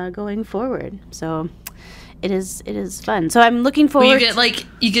fan going forward. So it is fun. So I'm looking forward. Well,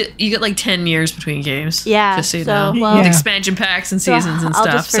 you get like 10 years between games. Yeah. Just so you know. Well, with expansion packs and seasons and I'll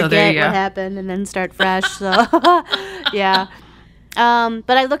stuff. just forget so there you go. what happened and then start fresh. So yeah.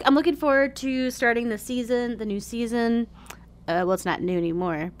 But I'm looking forward to starting the new season. Well, it's not new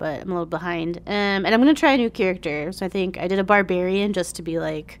anymore, but I'm a little behind. And I'm gonna try a new character. So I think I did a barbarian just to be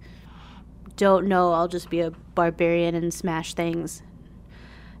like, don't know, I'll just be a barbarian and smash things.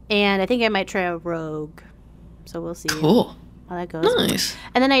 And I think I might try a rogue. So we'll see. Cool. How that goes. Nice.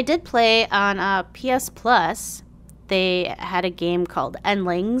 And then I did play on PS Plus. They had a game called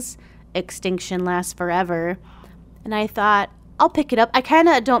Endlings. Extinction Lasts Forever. And I thought, I'll pick it up. I kind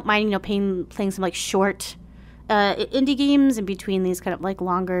of don't mind, playing some like short indie games in between these kind of like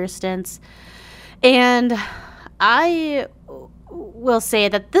longer stints. And I will say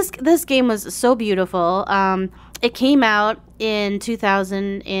that this game was so beautiful. It came out in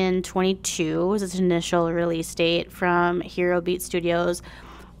 2022 was its initial release date from Hero Beat Studios.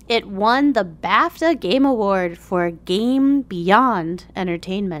 It won the BAFTA Game Award for Game Beyond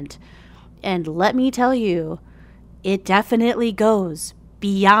Entertainment. And let me tell you, it definitely goes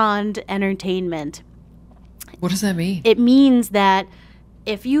beyond entertainment. What does that mean? It means that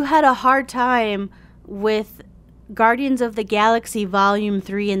if you had a hard time with Guardians of the Galaxy Volume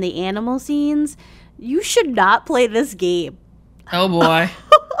 3 and the animal scenes, you should not play this game. Oh boy.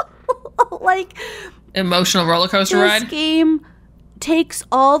 Like, emotional roller coaster ride? This game takes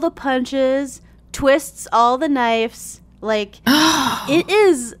all the punches, twists all the knives. Like, it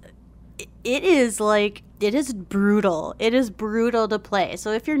is brutal. It is brutal to play.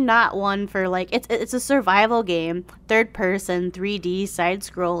 So if you're not one for like, it's a survival game, third person, 3D, side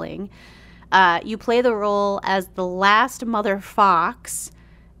scrolling. You play the role as the last mother fox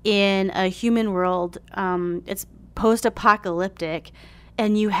in a human world. It's post-apocalyptic,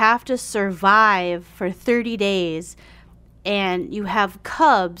 and you have to survive for 30 days. And you have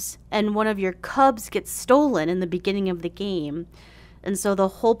cubs, and one of your cubs gets stolen in the beginning of the game. And so the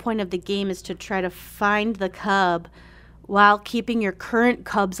whole point of the game is to try to find the cub while keeping your current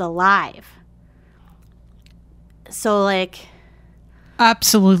cubs alive. So, like...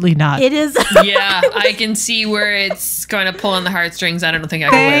 Absolutely not. It is... Yeah, I can see where it's going to pull on the heartstrings. I don't think I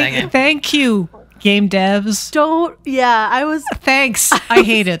can play that game. Thank you, game devs. I was... Thanks. I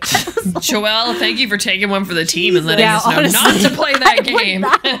hate it. Joelle, thank you for taking one for the team and letting us know not to play that game.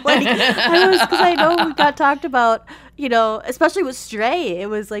 Because I know we got talked about... especially with Stray, it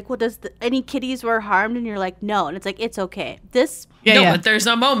was like, well, any kitties were harmed? And you're like, no. And it's like, it's okay. But there's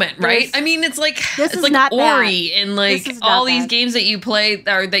a moment, right? I mean, it's like Ori bad. and like all these games that you play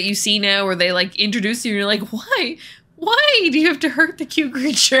or that you see now where they like introduce you and you're like, why? Why do you have to hurt the cute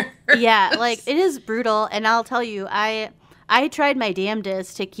creature? Yeah, like it is brutal. And I'll tell you, I tried my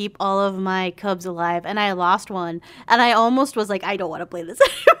damnedest to keep all of my cubs alive, and I lost one. And I almost was like, I don't want to play this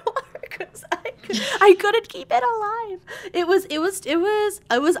anymore because I couldn't keep it alive. It was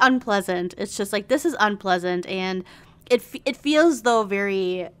unpleasant. It's just like, this is unpleasant, and it feels though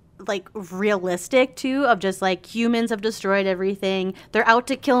very like realistic too, of just like humans have destroyed everything. They're out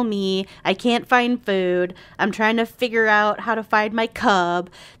to kill me. I can't find food. I'm trying to figure out how to find my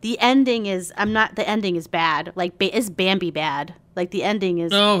cub. The ending is bad. Like is Bambi bad? Like the ending is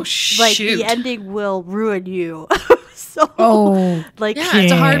the ending will ruin you. It's a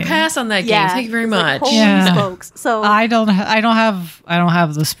hard pass on that game. Thank you very much. Like, smokes. So I don't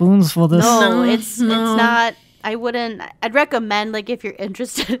have the spoons for this. No, it's not. I'd recommend, like, if you're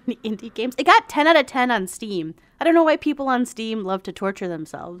interested in indie games. It got 10 out of 10 on Steam. I don't know why people on Steam love to torture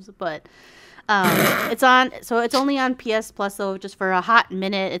themselves, but it's only on PS Plus, though, just for a hot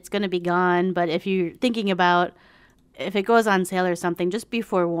minute. It's going to be gone, but if you're thinking about if it goes on sale or something, just be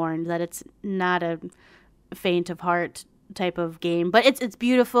forewarned that it's not a faint of heart type of game. But it's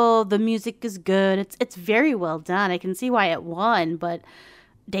beautiful. The music is good. It's very well done. I can see why it won, but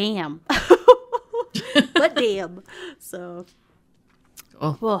damn. But damn. So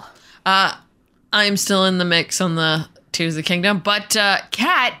cool. Well, I'm still in the mix on the Tears of the Kingdom, but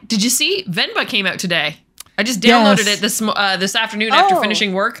Kat, did you see Venba came out today? I just downloaded it this afternoon after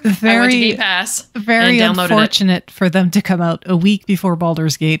finishing work. I went to Game Pass. Very unfortunate for them to come out a week before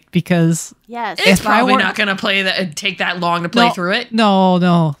Baldur's Gate, because it's probably not going to take that long to play through it.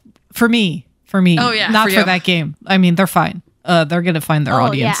 No, for me. Oh yeah, not for that game. I mean, they're fine. They're going to find their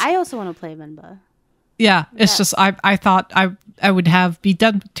audience. Yeah, I also want to play Venba. Yeah, it's just I thought I would be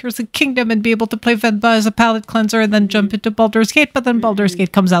done with Tears of the Kingdom and be able to play Venba as a palate cleanser and then jump into Baldur's Gate, but then Baldur's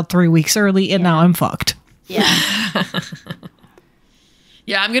Gate comes out 3 weeks early and now I'm fucked. Yeah.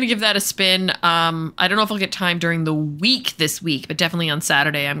 Yeah, I'm going to give that a spin. I don't know if I'll get time during the week this week, but definitely on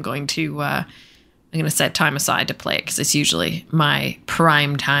Saturday I'm going to I'm going to set time aside to play it because it's usually my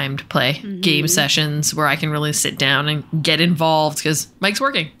prime time to play game sessions where I can really sit down and get involved because Mike's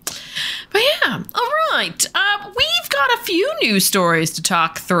working. But yeah, all right. We've got a few news stories to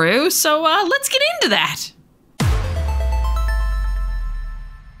talk through, so let's get into that.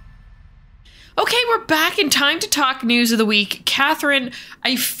 Okay, we're back in time to talk news of the week. Catherine,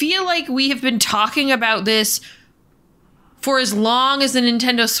 I feel like we have been talking about this for as long as the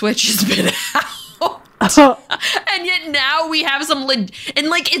Nintendo Switch has been out. And yet now we have some and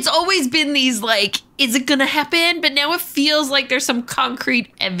like it's always been these like, is it gonna happen? But now it feels like there's some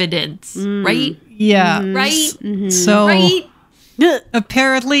concrete evidence, right? Yeah. Right? So right?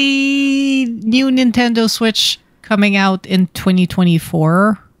 apparently new Nintendo Switch coming out in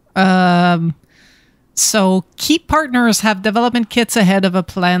 2024. So key partners have development kits ahead of a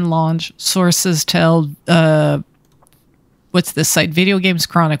planned launch. Sources tell what's this site? Video Games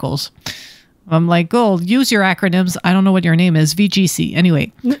Chronicles. I'm like, use your acronyms. I don't know what your name is. VGC.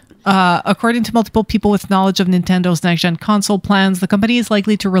 Anyway, according to multiple people with knowledge of Nintendo's next-gen console plans, the company is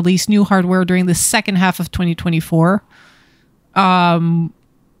likely to release new hardware during the second half of 2024. I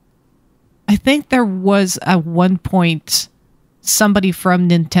think there was at one point somebody from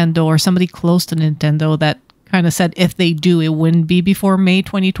Nintendo or somebody close to Nintendo that kind of said if they do, it wouldn't be before May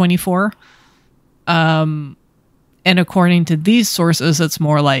 2024. And according to these sources, it's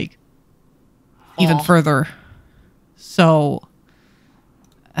more like even further. So,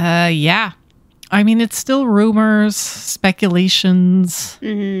 yeah. I mean, it's still rumors, speculations.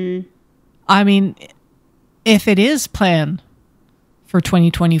 I mean, if it is planned for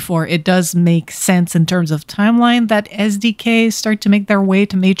 2024, it does make sense in terms of timeline that SDKs start to make their way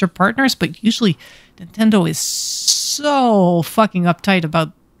to major partners, but usually Nintendo is so fucking uptight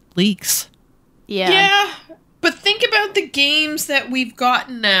about leaks. Yeah. But think about the games that we've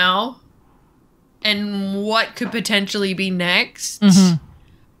gotten now and what could potentially be next.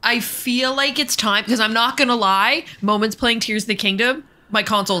 I feel like it's time, because I'm not going to lie, moments playing Tears of the Kingdom, my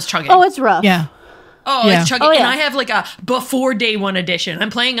console's chugging. Oh, it's rough. Yeah. It's chugging. And I have like a before day one edition. I'm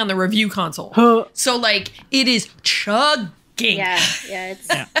playing on the review console. So like it is chugging. Yeah, it's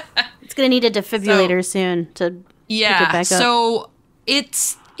going to need a defibrillator soon to pick it back up. So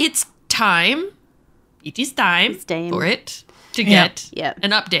it's time. It is time for it to get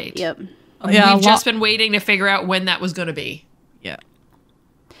an update. We've just been waiting to figure out when that was going to be. Yeah.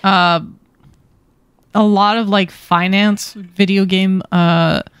 A lot of like video game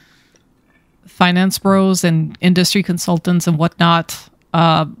finance bros and industry consultants and whatnot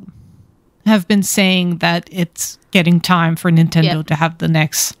have been saying that it's getting time for Nintendo to have the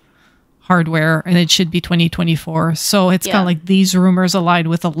next hardware, and it should be 2024. So it's kind of like these rumors align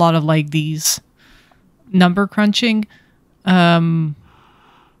with a lot of like these number crunching.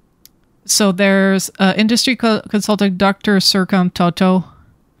 So there's industry consultant Dr. Sirkam Toto.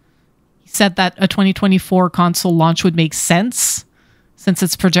 He said that a 2024 console launch would make sense since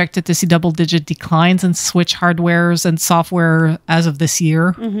it's projected to see double-digit declines in Switch hardwares and software as of this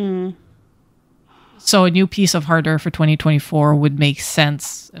year. So a new piece of hardware for 2024 would make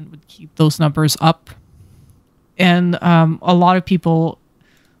sense and would keep those numbers up. And a lot of people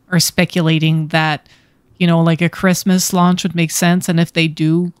are speculating that, you know, like a Christmas launch would make sense. And if they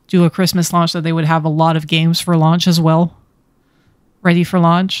do a Christmas launch, that they would have a lot of games for launch as well, ready for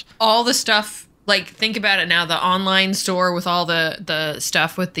launch. All the stuff, like think about it now, the online store with all the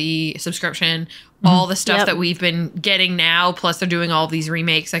stuff with the subscription, all the stuff that we've been getting now, plus they're doing all these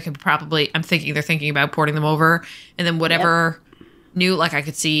remakes. I'm thinking they're thinking about porting them over. And then whatever new, like I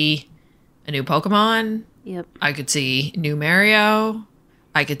could see a new Pokemon. I could see new Mario.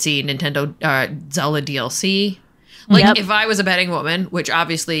 I could see Nintendo Zelda DLC. Like if I was a betting woman, which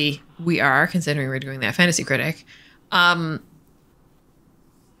obviously we are, considering we're doing that Fantasy Critic, I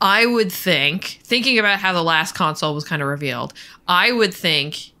would thinking about how the last console was kind of revealed, I would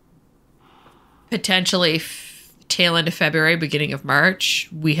think potentially tail end of February, beginning of March,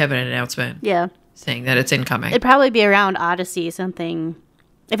 we have an announcement saying that it's incoming. It'd probably be around Odyssey, something.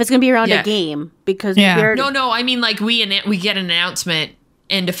 If it's going to be around a game, because no, I mean like we get an announcement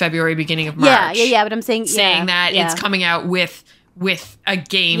end of February, beginning of March. But I'm saying that it's coming out with a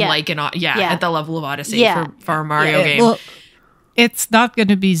game like at the level of Odyssey for a Mario game. Well, it's not going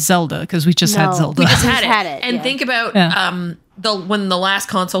to be Zelda because we just had Zelda. We just had it. And think about when the last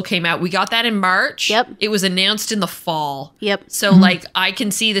console came out, we got that in March. It was announced in the fall. So like I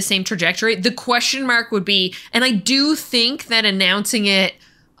can see the same trajectory. The question mark would be, and I do think that announcing it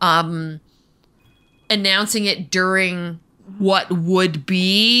during what would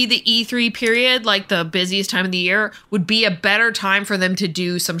be the E3 period, like the busiest time of the year, would be a better time for them to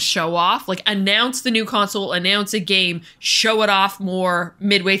do some show off, like announce the new console, announce a game, show it off more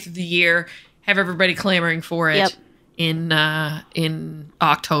midway through the year, have everybody clamoring for it in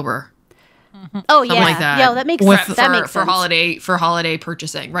October. Oh something yeah, like that. Yeah, that makes sense. That makes for sense. holiday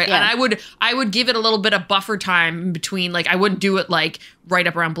purchasing, right? Yeah. And I would give it a little bit of buffer time in between. Like I wouldn't do it like right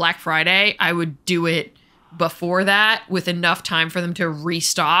up around Black Friday. I would do it before that with enough time for them to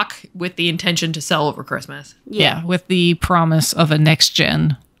restock with the intention to sell over Christmas. Yeah, with the promise of a next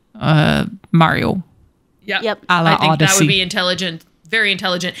gen Mario. Yep. I think that would be intelligent, very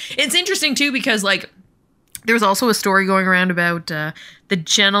intelligent. It's interesting too because like there was also a story going around about the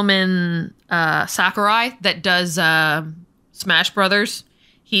gentleman Sakurai that does Smash Brothers.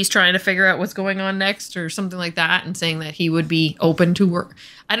 He's trying to figure out what's going on next or something like that and saying that he would be open to work.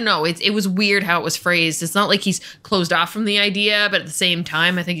 I don't know. It was weird how it was phrased. It's not like he's closed off from the idea, but at the same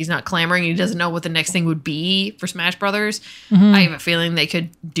time, I think he's not clamoring. He doesn't know what the next thing would be for Smash Brothers. Mm-hmm. I have a feeling they could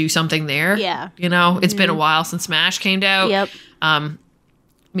do something there. Yeah. You know, it's been a while since Smash came out. Yep.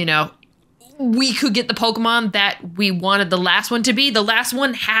 You know, we could get the Pokemon that we wanted the last one to be. The last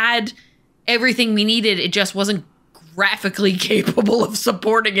one had everything we needed. It just wasn't graphically capable of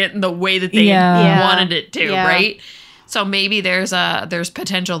supporting it in the way that they wanted it to, right? So maybe there's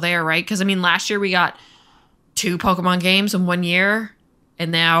potential there, right? Because I mean, last year we got 2 Pokemon games in 1 year,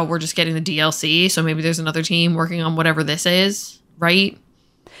 and now we're just getting the DLC. So maybe there's another team working on whatever this is, right?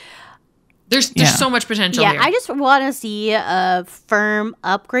 There's so much potential here. I just want to see a firm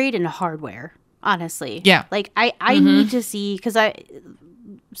upgrade in hardware, honestly. Yeah. Like, I need to see, because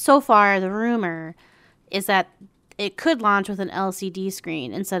so far the rumor is that it could launch with an LCD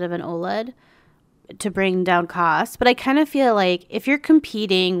screen instead of an OLED to bring down costs. But I kind of feel like if you're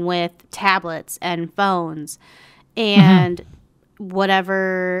competing with tablets and phones and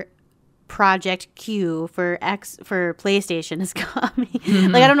whatever Project Q for PlayStation is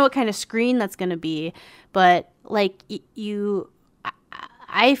coming, like I don't know what kind of screen that's going to be, but like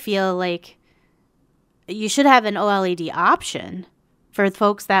I feel like you should have an OLED option for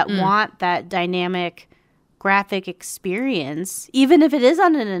folks that want that dynamic graphic experience, even if it is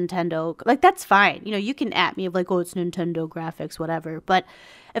on a Nintendo. Like that's fine, you know, you can at me of like, oh, it's Nintendo graphics, whatever, but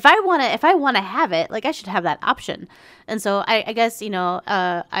if I want to have it, like I should have that option. And so I guess, you know,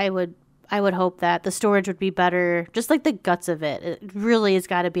 I would hope that the storage would be better, just like the guts of it. It really has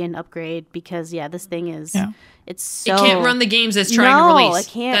got to be an upgrade because this thing is it's so, it can't run the games it's trying to release. It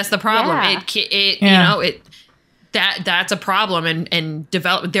can't. That's the problem. You know, that's a problem, and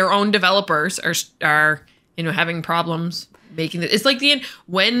their own developers are you know, having problems making it. It's like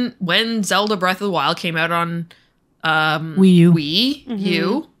when Zelda Breath of the Wild came out on Wii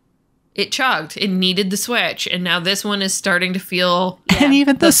U, it chugged. It needed the Switch, and now this one is starting to feel and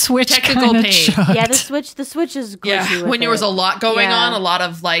even the Switch technical pain. Chugged. Yeah, the Switch is glitchy when there was a lot going on, a lot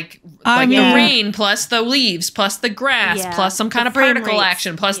of like the rain plus the leaves plus the grass plus some kind of particle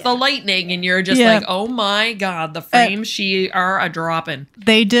action plus the lightning, and you're just like, oh my god, the frames are a dropping.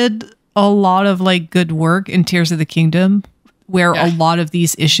 They did a lot of like good work in Tears of the Kingdom where a lot of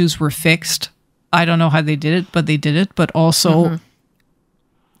these issues were fixed. I don't know how they did it, but they did it. But also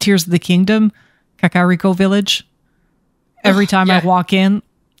Tears of the Kingdom, Kakariko Village. Every time I walk in,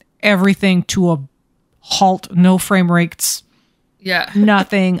 everything to a halt, no frame rates. Yeah.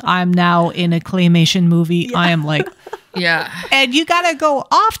 Nothing. I'm now in a claymation movie. Yeah. I am like, and you gotta go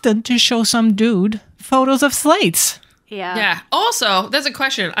often to show some dude photos of slates. Yeah. Also, there's a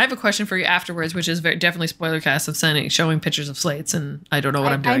question. I have a question for you afterwards, which is definitely spoiler cast of showing pictures of slates, and I don't know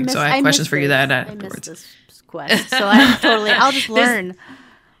what I'm doing, so I have questions for you that afterwards. I missed this quest, so I'll just learn.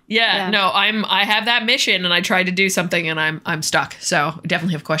 No, I have that mission, and I tried to do something, and I'm stuck. So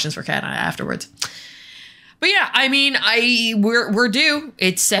definitely have questions for Kat afterwards. But yeah, I mean, we're due.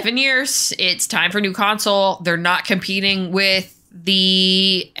 It's 7 years. It's time for a new console. They're not competing with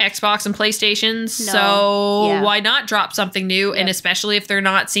the Xbox and PlayStations, so why not drop something new? And especially if they're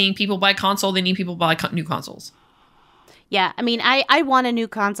not seeing people buy console, they need people buy new consoles. Yeah, I mean, I want a new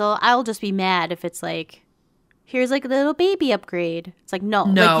console. I'll just be mad if it's like, here's like a little baby upgrade. It's like, no,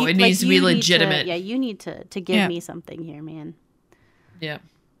 it needs to be legitimate. You need to give me something here, man. Yeah.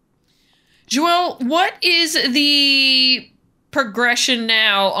 Joelle, what is the progression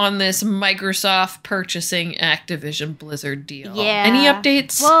now on this Microsoft purchasing Activision Blizzard deal? Yeah. Any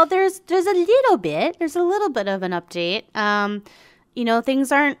updates? Well, there's a little bit. There's a little bit of an update. You know,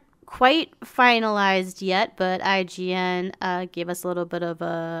 things aren't quite finalized yet, but IGN gave us a little bit of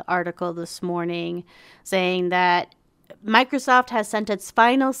a article this morning saying that Microsoft has sent its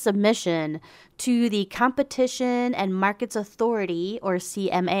final submission to the Competition and Markets Authority, or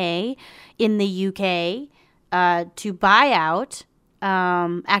CMA, in the UK to buy out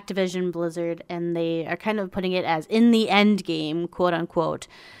Activision Blizzard, and they are kind of putting it as in the end game, quote unquote.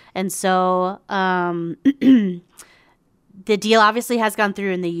 And so the deal obviously has gone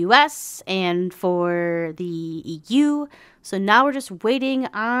through in the US and for the EU. So now we're just waiting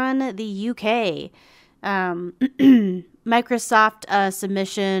on the UK. Microsoft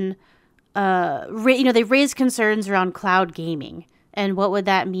submission, they raised concerns around cloud gaming and what would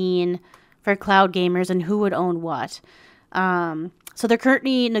that mean for cloud gamers and who would own what. So they're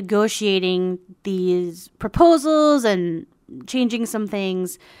currently negotiating these proposals and changing some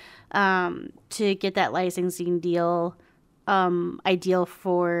things to get that licensing deal ideal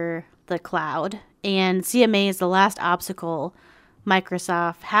for the cloud. And CMA is the last obstacle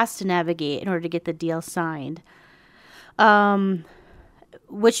Microsoft has to navigate in order to get the deal signed.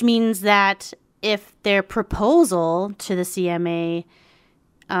 Which means that if their proposal to the CMA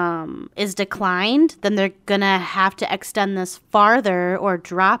is declined, then they're going to have to extend this farther or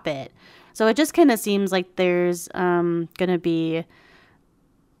drop it. So it just kind of seems like there's going to be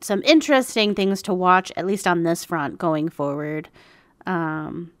some interesting things to watch, at least on this front going forward.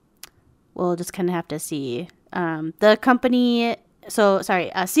 We'll just kind of have to see. The company...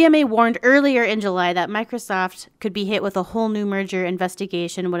 CMA warned earlier in July that Microsoft could be hit with a whole new merger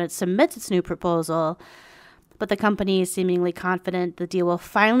investigation when it submits its new proposal, but the company is seemingly confident the deal will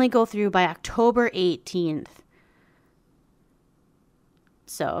finally go through by October 18th.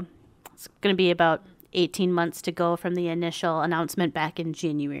 So it's going to be about 18 months to go from the initial announcement back in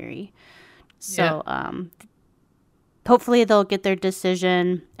January. So hopefully they'll get their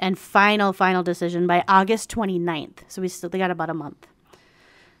decision and final decision by August 29th. So they got about a month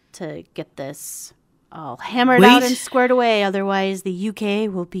to get this all hammered out and squared away. Otherwise, the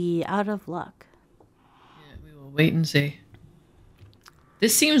UK will be out of luck. Yeah, we will wait and see.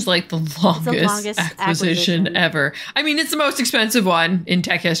 This seems like the longest acquisition ever. I mean, it's the most expensive one in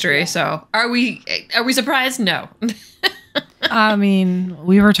tech history. Yeah. So are we surprised? No. I mean,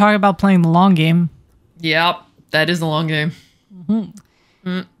 we were talking about playing the long game. Yep. That is the long game. Mm-hmm.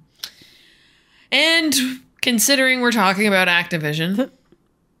 Mm. And considering we're talking about Activision,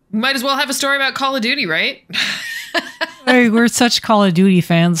 we might as well have a story about Call of Duty, right? Hey, we're such Call of Duty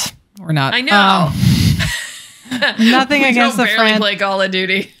fans. We're not. I know. Nothing against the franchise. Play Call of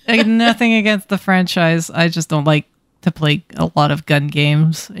Duty. Nothing against the franchise. I just don't like to play a lot of gun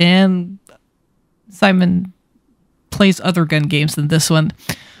games. And Simon plays other gun games than this one.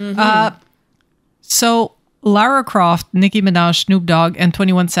 Mm-hmm. So Lara Croft, Nicki Minaj, Snoop Dogg, and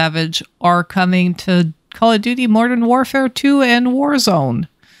 21 Savage are coming to Call of Duty Modern Warfare 2 and Warzone.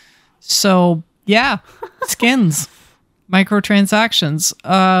 So, yeah, skins, microtransactions.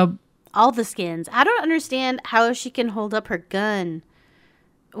 All the skins. I don't understand how she can hold up her gun.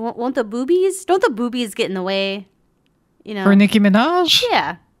 Won't the boobies? Don't the boobies get in the way? You know, for Nicki Minaj?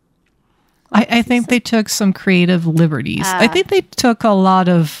 Yeah. I think they took some creative liberties. I think they took a lot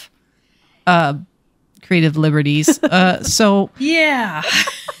of creative liberties. So yeah,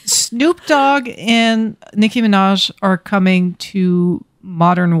 Snoop Dogg and Nicki Minaj are coming to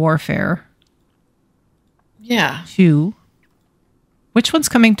Modern Warfare. Yeah. 2. Which one's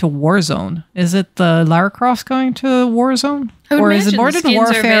coming to Warzone? Is it the Lara Croft going to Warzone? Or is it Modern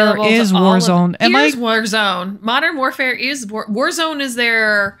Warfare is Warzone? Here's Warzone. Modern Warfare is Warzone is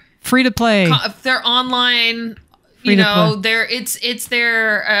their free to play. Their online, it's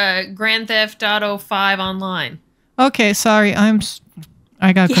their Grand Theft Auto 5 online. Okay, sorry, I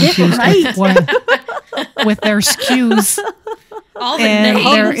got confused with their SKUs all the and names.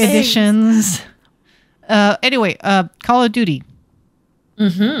 Their editions. Anyway, Call of Duty.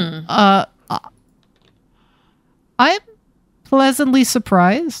 Mm-hmm. I'm pleasantly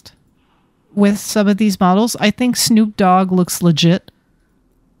surprised with some of these models. I think Snoop Dogg looks legit.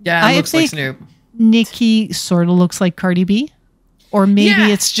 Yeah, it looks like Snoop. Nicki sort of looks like Cardi B. Or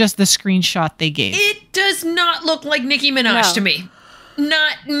maybe it's just the screenshot they gave. It does not look like Nicki Minaj to me.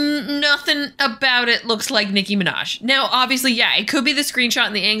 Nothing about it looks like Nicki Minaj. Now, obviously, it could be the screenshot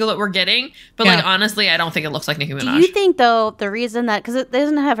and the angle that we're getting, but honestly, I don't think it looks like Nicki Minaj. Do you think though the reason that because it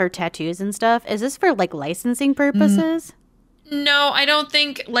doesn't have her tattoos and stuff, is this for like licensing purposes? No, I don't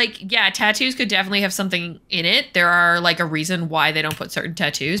think tattoos could definitely have something in it. There are like a reason why they don't put certain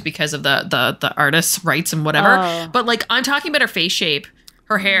tattoos because of the artist's rights and whatever. Oh. But like I'm talking about her face shape,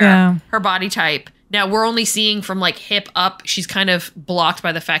 her hair, her body type. Now, we're only seeing from, like, hip up. She's kind of blocked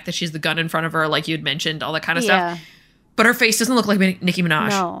by the fact that she's the gun in front of her, like you'd mentioned, all that kind of stuff. But her face doesn't look like Nicki Minaj.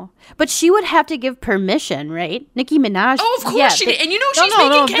 No. But she would have to give permission, right? Nicki Minaj. Oh, of course she did. And you know she's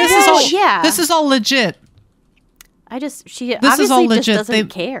making cash. This is all legit. She obviously just doesn't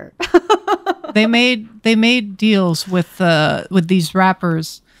care. They made deals with these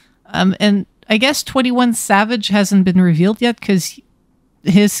rappers. And I guess 21 Savage hasn't been revealed yet because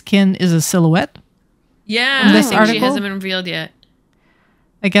his skin is a silhouette. Yeah, I think she hasn't been revealed yet.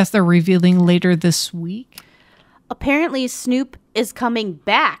 I guess they're revealing later this week. Apparently, Snoop is coming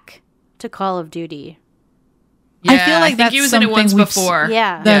back to Call of Duty. Yeah, I feel like he was in it once before.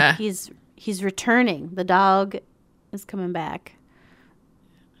 Yeah, he's returning. The dog is coming back.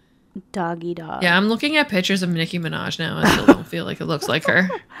 Doggy dog. Yeah, I'm looking at pictures of Nicki Minaj now. I still don't feel like it looks like her.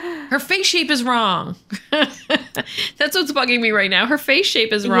 Her face shape is wrong. That's what's bugging me right now. Her face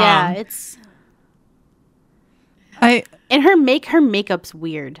shape is wrong. Yeah, it's. And her makeup's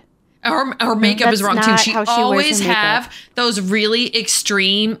weird. Her makeup is wrong too. She always have those really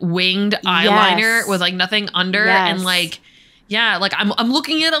extreme winged eyeliner with like nothing under and like. Yeah, like I'm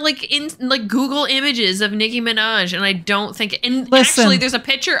looking at it like in like Google images of Nicki Minaj, and I don't think. And actually, there's a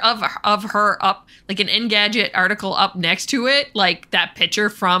picture of her up, like an Engadget article up next to it, like that picture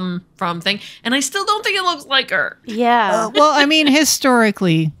from thing, and I still don't think it looks like her. Yeah. Well, I mean,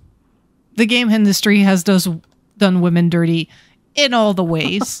 historically, the game industry has done women dirty in all the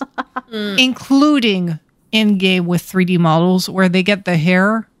ways, including in game with 3D models, where they get the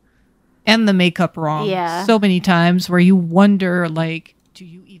hair and the makeup wrong so many times, where you wonder, like, do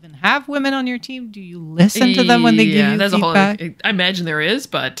you even have women on your team? Do you listen to them when they give you feedback? I imagine there is,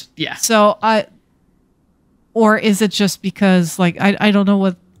 but yeah. So or is it just because, like, I don't know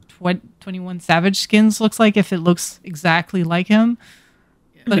what 21 Savage skins looks like, if it looks exactly like him.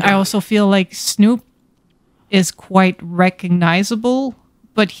 But I also feel like Snoop is quite recognizable,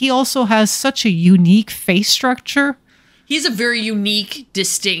 but he also has such a unique face structure. He's a very unique,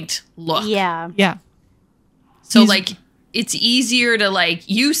 distinct look. Yeah. Yeah. So, like, it's easier to, like,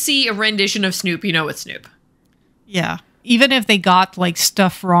 you see a rendition of Snoop, you know it's Snoop. Yeah. Even if they got, like,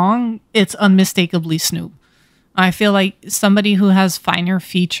 stuff wrong, it's unmistakably Snoop. I feel like somebody who has finer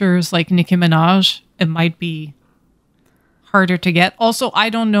features like Nicki Minaj, it might be harder to get. Also, I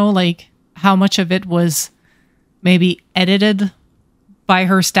don't know, like, how much of it was maybe edited by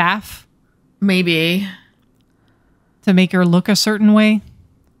her staff. Maybe. To make her look a certain way.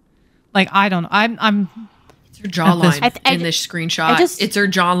 Like, I don't know. I'm It's her jawline in this screenshot. It's her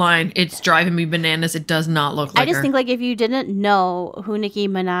jawline. It's driving me bananas. It does not look like her. I just think, like, if you didn't know who Nicki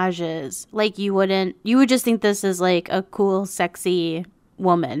Minaj is, like, you would just think this is, like, a cool, sexy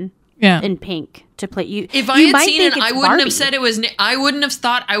woman in pink to play. If I had seen it, I wouldn't have said it was, I wouldn't have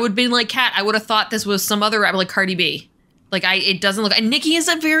thought, I would have been like, Kat, I would have thought this was some other rapper, like Cardi B. Like, it doesn't look, and Nicki has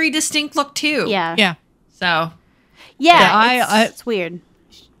a very distinct look, too. Yeah. Yeah. So... Yeah, it's weird.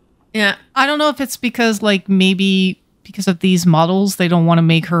 Yeah. I don't know if it's because, like, maybe because of these models, they don't want to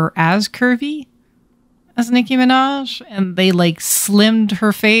make her as curvy as Nicki Minaj, and they, like, slimmed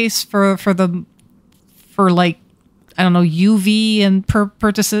her face for like, I don't know, UV and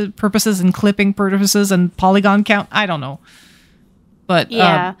purposes and clipping purposes and polygon count. I don't know. But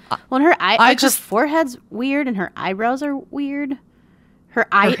yeah. Well, her her forehead's weird and her eyebrows are weird. Her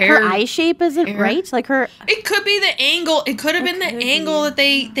eye shape isn't right. Like her. It could be the angle. It could have been the angle that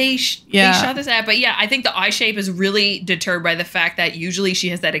they shot this at. But yeah, I think the eye shape is really deterred by the fact that usually she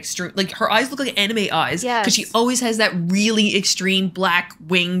has that extreme, like her eyes look like anime eyes. Yes. Because she always has that really extreme black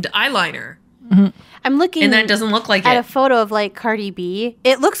winged eyeliner. Mm-hmm. I'm looking, and that doesn't look like at a photo of like Cardi B.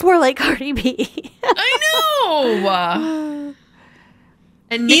 It looks more like Cardi B. I know.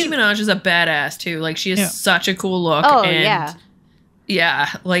 And Nicki Minaj is a badass too. Like she has such a cool look. Oh and yeah. Yeah,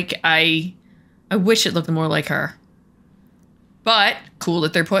 like I wish it looked more like her. But cool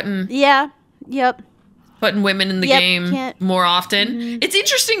that they're putting putting women in the game more often. Mm-hmm. It's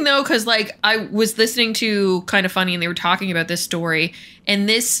interesting though, because like I was listening to Kind of Funny and they were talking about this story, and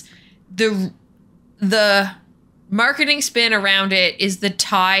the marketing spin around it is the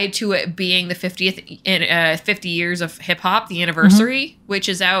tie to it being the 50 years of hip hop, the anniversary, which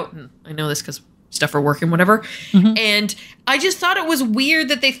is out. And I know this because stuff are working, whatever. Mm-hmm. And I just thought it was weird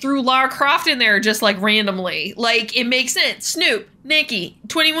that they threw Lara Croft in there just like randomly. Like it makes sense. Snoop, Nicki,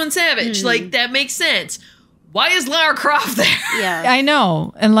 21 Savage, like that makes sense. Why is Lara Croft there? Yeah, I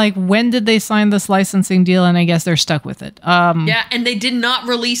know. And like, when did they sign this licensing deal? And I guess they're stuck with it. Yeah, and they did not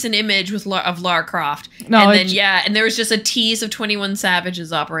release an image of Lara Croft. No, and then and there was just a tease of 21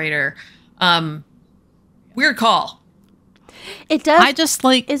 Savage's operator. Weird call. It does. I just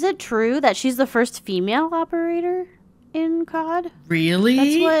like. Is it true that she's the first female operator in COD? Really?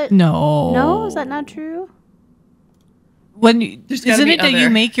 That's what. No. No, is that not true? Isn't it that you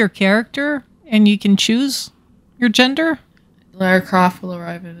make your character and you can choose your gender? Lara Croft will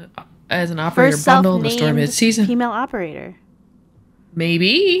arrive as an operator bundle in the store mid-season. Female operator.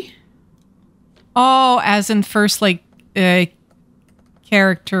 Maybe. Oh, as in first, like,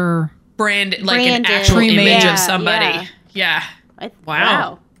 character... Branded. An actual image of somebody. Yeah.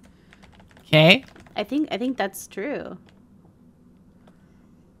 Wow. Okay. I think that's true.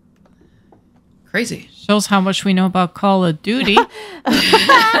 Crazy. Shows how much we know about Call of Duty.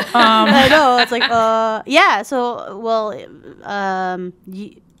 I know. It's like, yeah. So, well,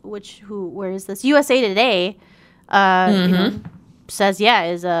 where is this? USA Today, says,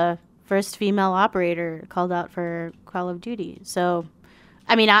 is a first female operator called out for Call of Duty. So,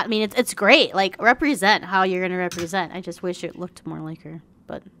 I mean, it's great. Like, represent how you're going to represent. I just wish it looked more like her,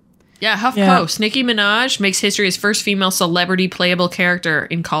 but. Yeah, HuffPost. Nicki Minaj makes history as first female celebrity playable character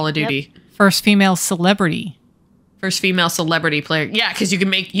in Call of Duty. Yep. First female celebrity. First female celebrity player. Yeah, because you can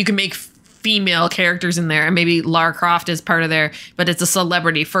make female characters in there, and maybe Lara Croft is part of there, but it's a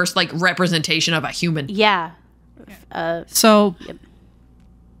celebrity. First, like, representation of a human. Yeah.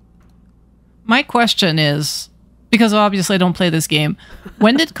 My question is, because obviously I don't play this game,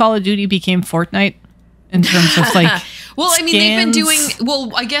 when did Call of Duty become Fortnite? In terms of, like, well, I mean, they've been doing,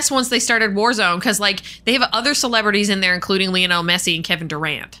 I guess once they started Warzone, because, like, they have other celebrities in there, including Lionel Messi and Kevin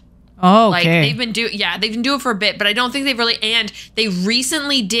Durant. Oh, okay. Like, they've been doing it for a bit, but I don't think they've really, and they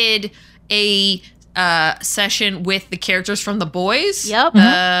recently did a session with the characters from The Boys. Yep.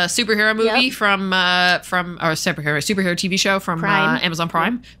 Superhero movie from superhero TV show from Amazon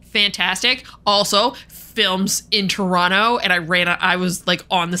Prime. Fantastic. Also, films in Toronto, and I was like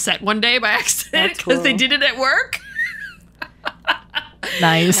on the set one day by accident because they did it at work.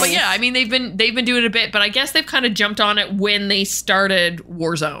 Nice. But yeah, I mean, they've been doing it a bit, but I guess they've kind of jumped on it when they started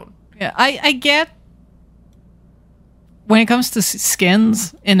Warzone. Yeah, I get when it comes to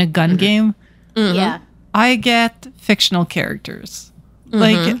skins in a gun game. Mm-hmm. Yeah, I get fictional characters.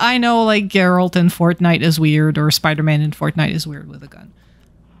 Like, I know, like, Geralt in Fortnite is weird, or Spider-Man in Fortnite is weird with a gun.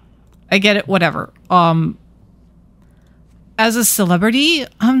 I get it, whatever. As a celebrity,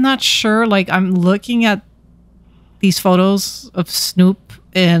 I'm not sure. Like, I'm looking at these photos of Snoop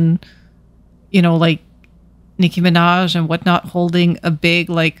and, like, Nicki Minaj and whatnot holding a big,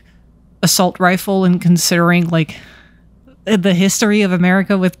 like, assault rifle, and considering, like, the history of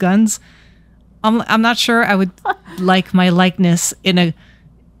America with guns. I'm not sure I would like my likeness in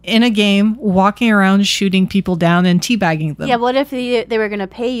a game, walking around shooting people down and teabagging them. Yeah, what if they were going to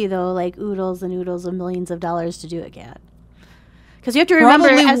pay you, though, like oodles and oodles of millions of dollars to do it, Kat? Because you have to remember,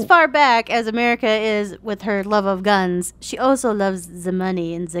 as far back as America is with her love of guns, she also loves the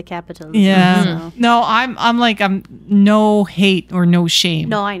money and the capitalism. Yeah. So. No, I'm no hate or no shame.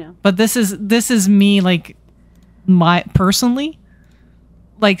 No, I know. But this is me, like, my personally,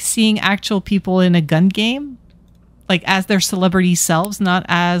 like, seeing actual people in a gun game, like, as their celebrity selves, not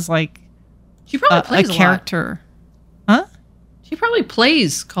as, like, she probably plays a character. Huh? She probably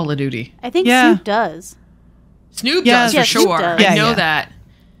plays Call of Duty. I think Snoop does. Snoop does, for sure. Does. I know that.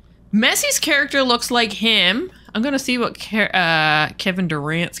 Messi's character looks like him. I'm going to see what Kevin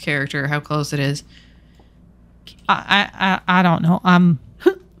Durant's character, how close it is. I don't know. I'm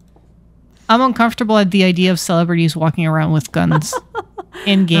uncomfortable at the idea of celebrities walking around with guns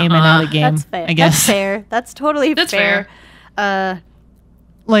in game and out of game. That's fair. I guess that's fair. That's totally fair.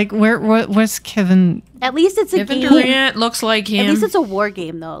 Like, what's Kevin? At least it's a Kevin game. Durant looks like him. At least it's a war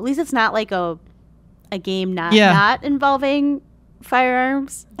game, though. At least it's not like a game not involving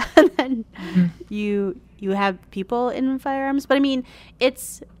firearms, and then you have people in firearms. But I mean,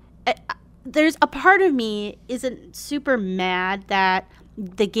 it's there's a part of me isn't super mad that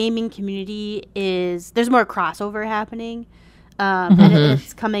the gaming community there's more crossover happening, and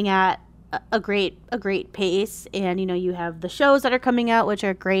it's coming at a great pace. And you have the shows that are coming out, which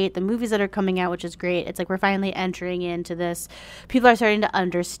are great, the movies that are coming out, which is great. It's like we're finally entering into this. People are starting to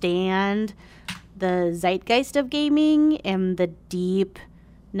understand the zeitgeist of gaming and the deep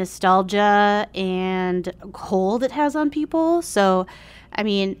nostalgia and hold it has on people. So, I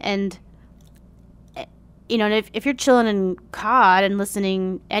mean, and if you're chilling in COD and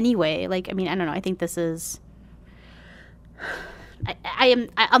listening anyway, like, I mean, I don't know. I think this is. I am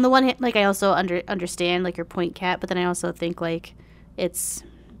on the one hand, like, I also understand, like, your point, Kat, but then I also think, like, it's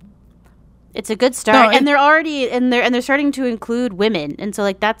a good start, and they're already they're starting to include women, and so,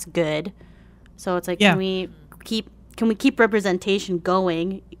 like, that's good. So it's like, can we keep representation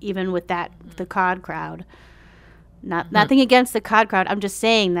going even with the COD crowd? Nothing against the COD crowd. I'm just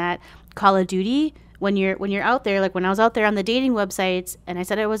saying that Call of Duty, when you're out there, like when I was out there on the dating websites and I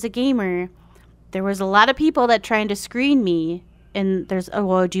said I was a gamer, there was a lot of people that trying to screen me, and there's, oh,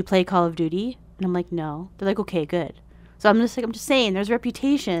 well, do you play Call of Duty? And I'm like, no. They're like, okay, good. So I'm just saying, there's a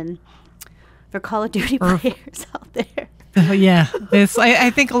reputation for Call of Duty players out there. Yeah,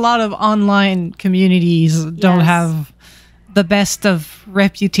 I think a lot of online communities don't have the best of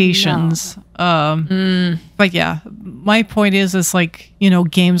reputations. No. But yeah, my point is like, you know,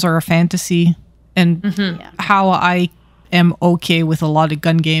 games are a fantasy, and how I am okay with a lot of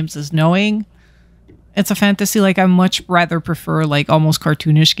gun games is knowing it's a fantasy. Like, I much rather prefer like almost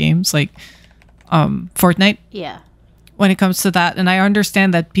cartoonish games like Fortnite. Yeah. When it comes to that, and I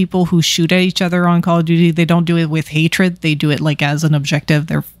understand that people who shoot at each other on Call of Duty, they don't do it with hatred. They do it like as an objective.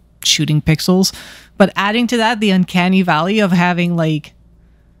 They're shooting pixels. But adding to that, the uncanny valley of having like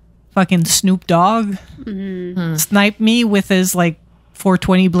fucking Snoop Dogg snipe me with his like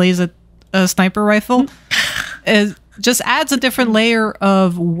 420 blaze sniper rifle just adds a different layer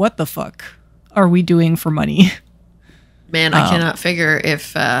of what the fuck are we doing for money? Man, I cannot figure out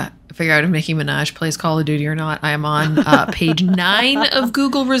if Nicki Minaj plays Call of Duty or not. I am on page 9 of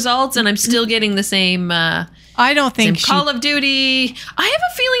Google results, and I'm still getting the same. I don't think Call of Duty. I have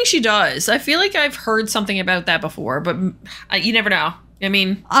a feeling she does. I feel like I've heard something about that before, but you never know. I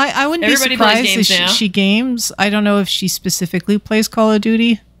mean, I wouldn't be surprised if she games. I don't know if she specifically plays Call of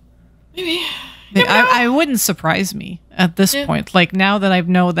Duty. Maybe. I wouldn't surprise me at this point. Like, now that I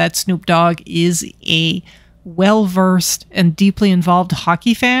know that Snoop Dogg is a well-versed and deeply involved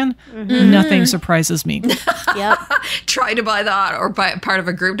hockey fan, nothing surprises me. Yep. Try to buy the or buy part of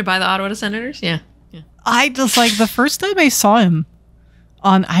a group to buy the Ottawa Senators. Yeah. I just like the first time I saw him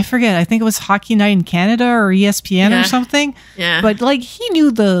on, I forget, I think it was Hockey Night in Canada or ESPN or something. Yeah. But like he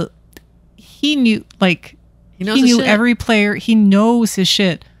knew every player. He knows his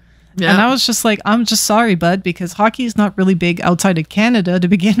shit. Yeah. And I was just like, I'm just sorry, bud, because hockey is not really big outside of Canada to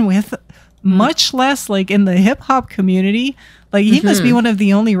begin with. Much less like in the hip hop community. Like, he must be one of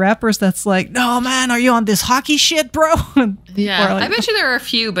the only rappers that's like, no, man, are you on this hockey shit, bro? Yeah, like, I bet you there are a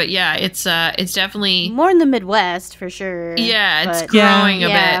few, but yeah, it's definitely more in the Midwest for sure. Yeah, it's growing a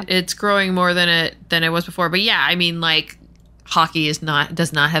bit. It's growing more than it was before. But yeah, I mean, like, hockey does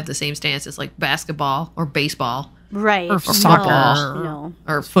not have the same stance as like basketball or baseball. Right. Or soccer. No.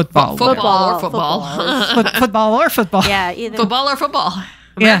 Or football. Football. Football or football. Yeah, either. Football or football.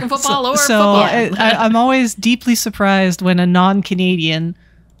 American football or football. So I'm always deeply surprised when a non-Canadian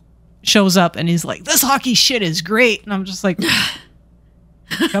shows up and he's like, this hockey shit is great. And I'm just like,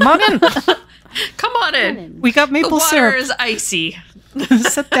 come on in. Come on in. We got maple syrup. The water is icy.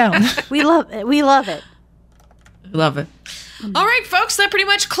 Sit down. We love it. We love it. Love it. All right, folks, that pretty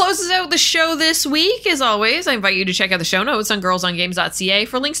much closes out the show this week. As always, I invite you to check out the show notes on girlsongames.ca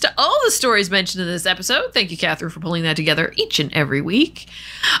for links to all the stories mentioned in this episode. Thank you, Catherine, for pulling that together each and every week.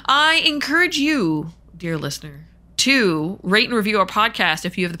 I encourage you, dear listener, to rate and review our podcast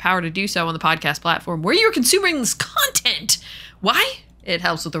if you have the power to do so on the podcast platform where you're consuming this content. Why? It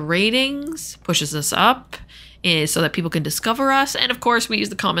helps with the ratings, pushes us up, so that people can discover us. And of course, we use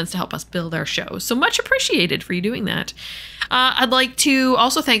the comments to help us build our show. So much appreciated for you doing that. I'd like to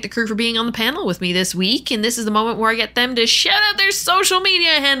also thank the crew for being on the panel with me this week. And this is the moment where I get them to shout out their social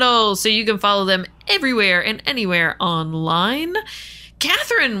media handles so you can follow them everywhere and anywhere online.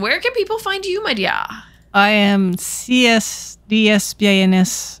 Catherine, where can people find you, my dear? I am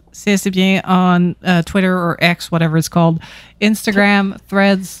CSDSBINS on Twitter or X, whatever it's called, Instagram,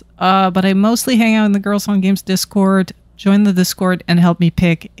 Threads, but I mostly hang out in the Girls on Games Discord. Join the Discord and help me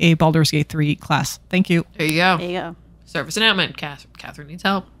pick a Baldur's Gate 3 class. Thank you. There you go. There you go. Service announcement. Catherine needs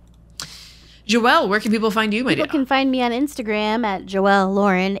help. Joelle, where can people find you, my dear? People can find me on Instagram at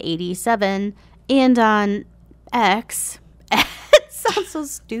JoelleLauren87 and on X. It sounds so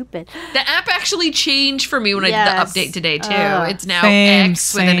stupid. The app actually changed for me when I did the update today, too. It's now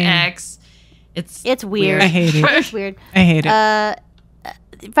X with an X. It's weird. I hate it. It's weird. I hate it.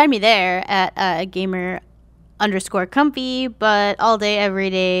 Find me there at gamer_comfy, but all day, every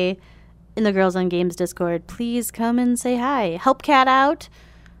day in the Girls on Games Discord. Please come and say hi. Help Kat out.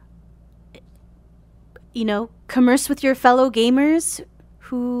 You know, commerce with your fellow gamers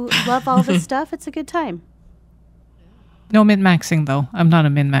who love all this stuff. It's a good time. No min-maxing, though. I'm not a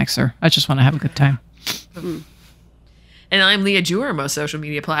min-maxer. I just want to have a good time. And I'm Leah Jewer on most social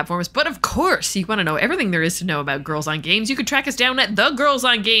media platforms. But of course, you want to know everything there is to know about Girls on Games. You can track us down at The Girls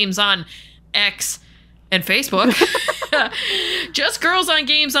on Games on X and Facebook. Just Girls on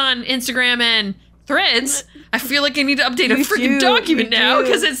Games on Instagram and Threads. I feel like I need to update a freaking document now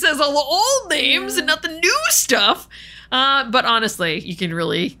because it says all the old names and not the new stuff. But honestly, you can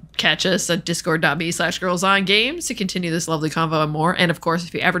really catch us at discord.me/girlsongames to continue this lovely convo and more. And of course,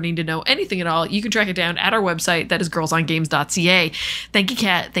 if you ever need to know anything at all, you can track it down at our website. That is girlsongames.ca. Thank you,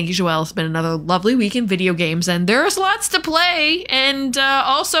 Kat. Thank you, Joelle. It's been another lovely week in video games, and there's lots to play. And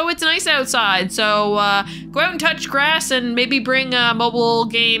also, it's nice outside. So go out and touch grass and maybe bring a mobile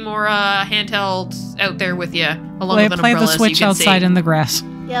game or a handheld out there with you, along with an umbrella. Play the Switch so outside in the grass.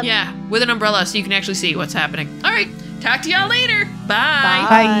 Yep. Yeah, with an umbrella so you can actually see what's happening. All right. Talk to y'all later. Bye.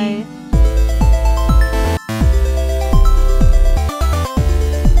 Bye.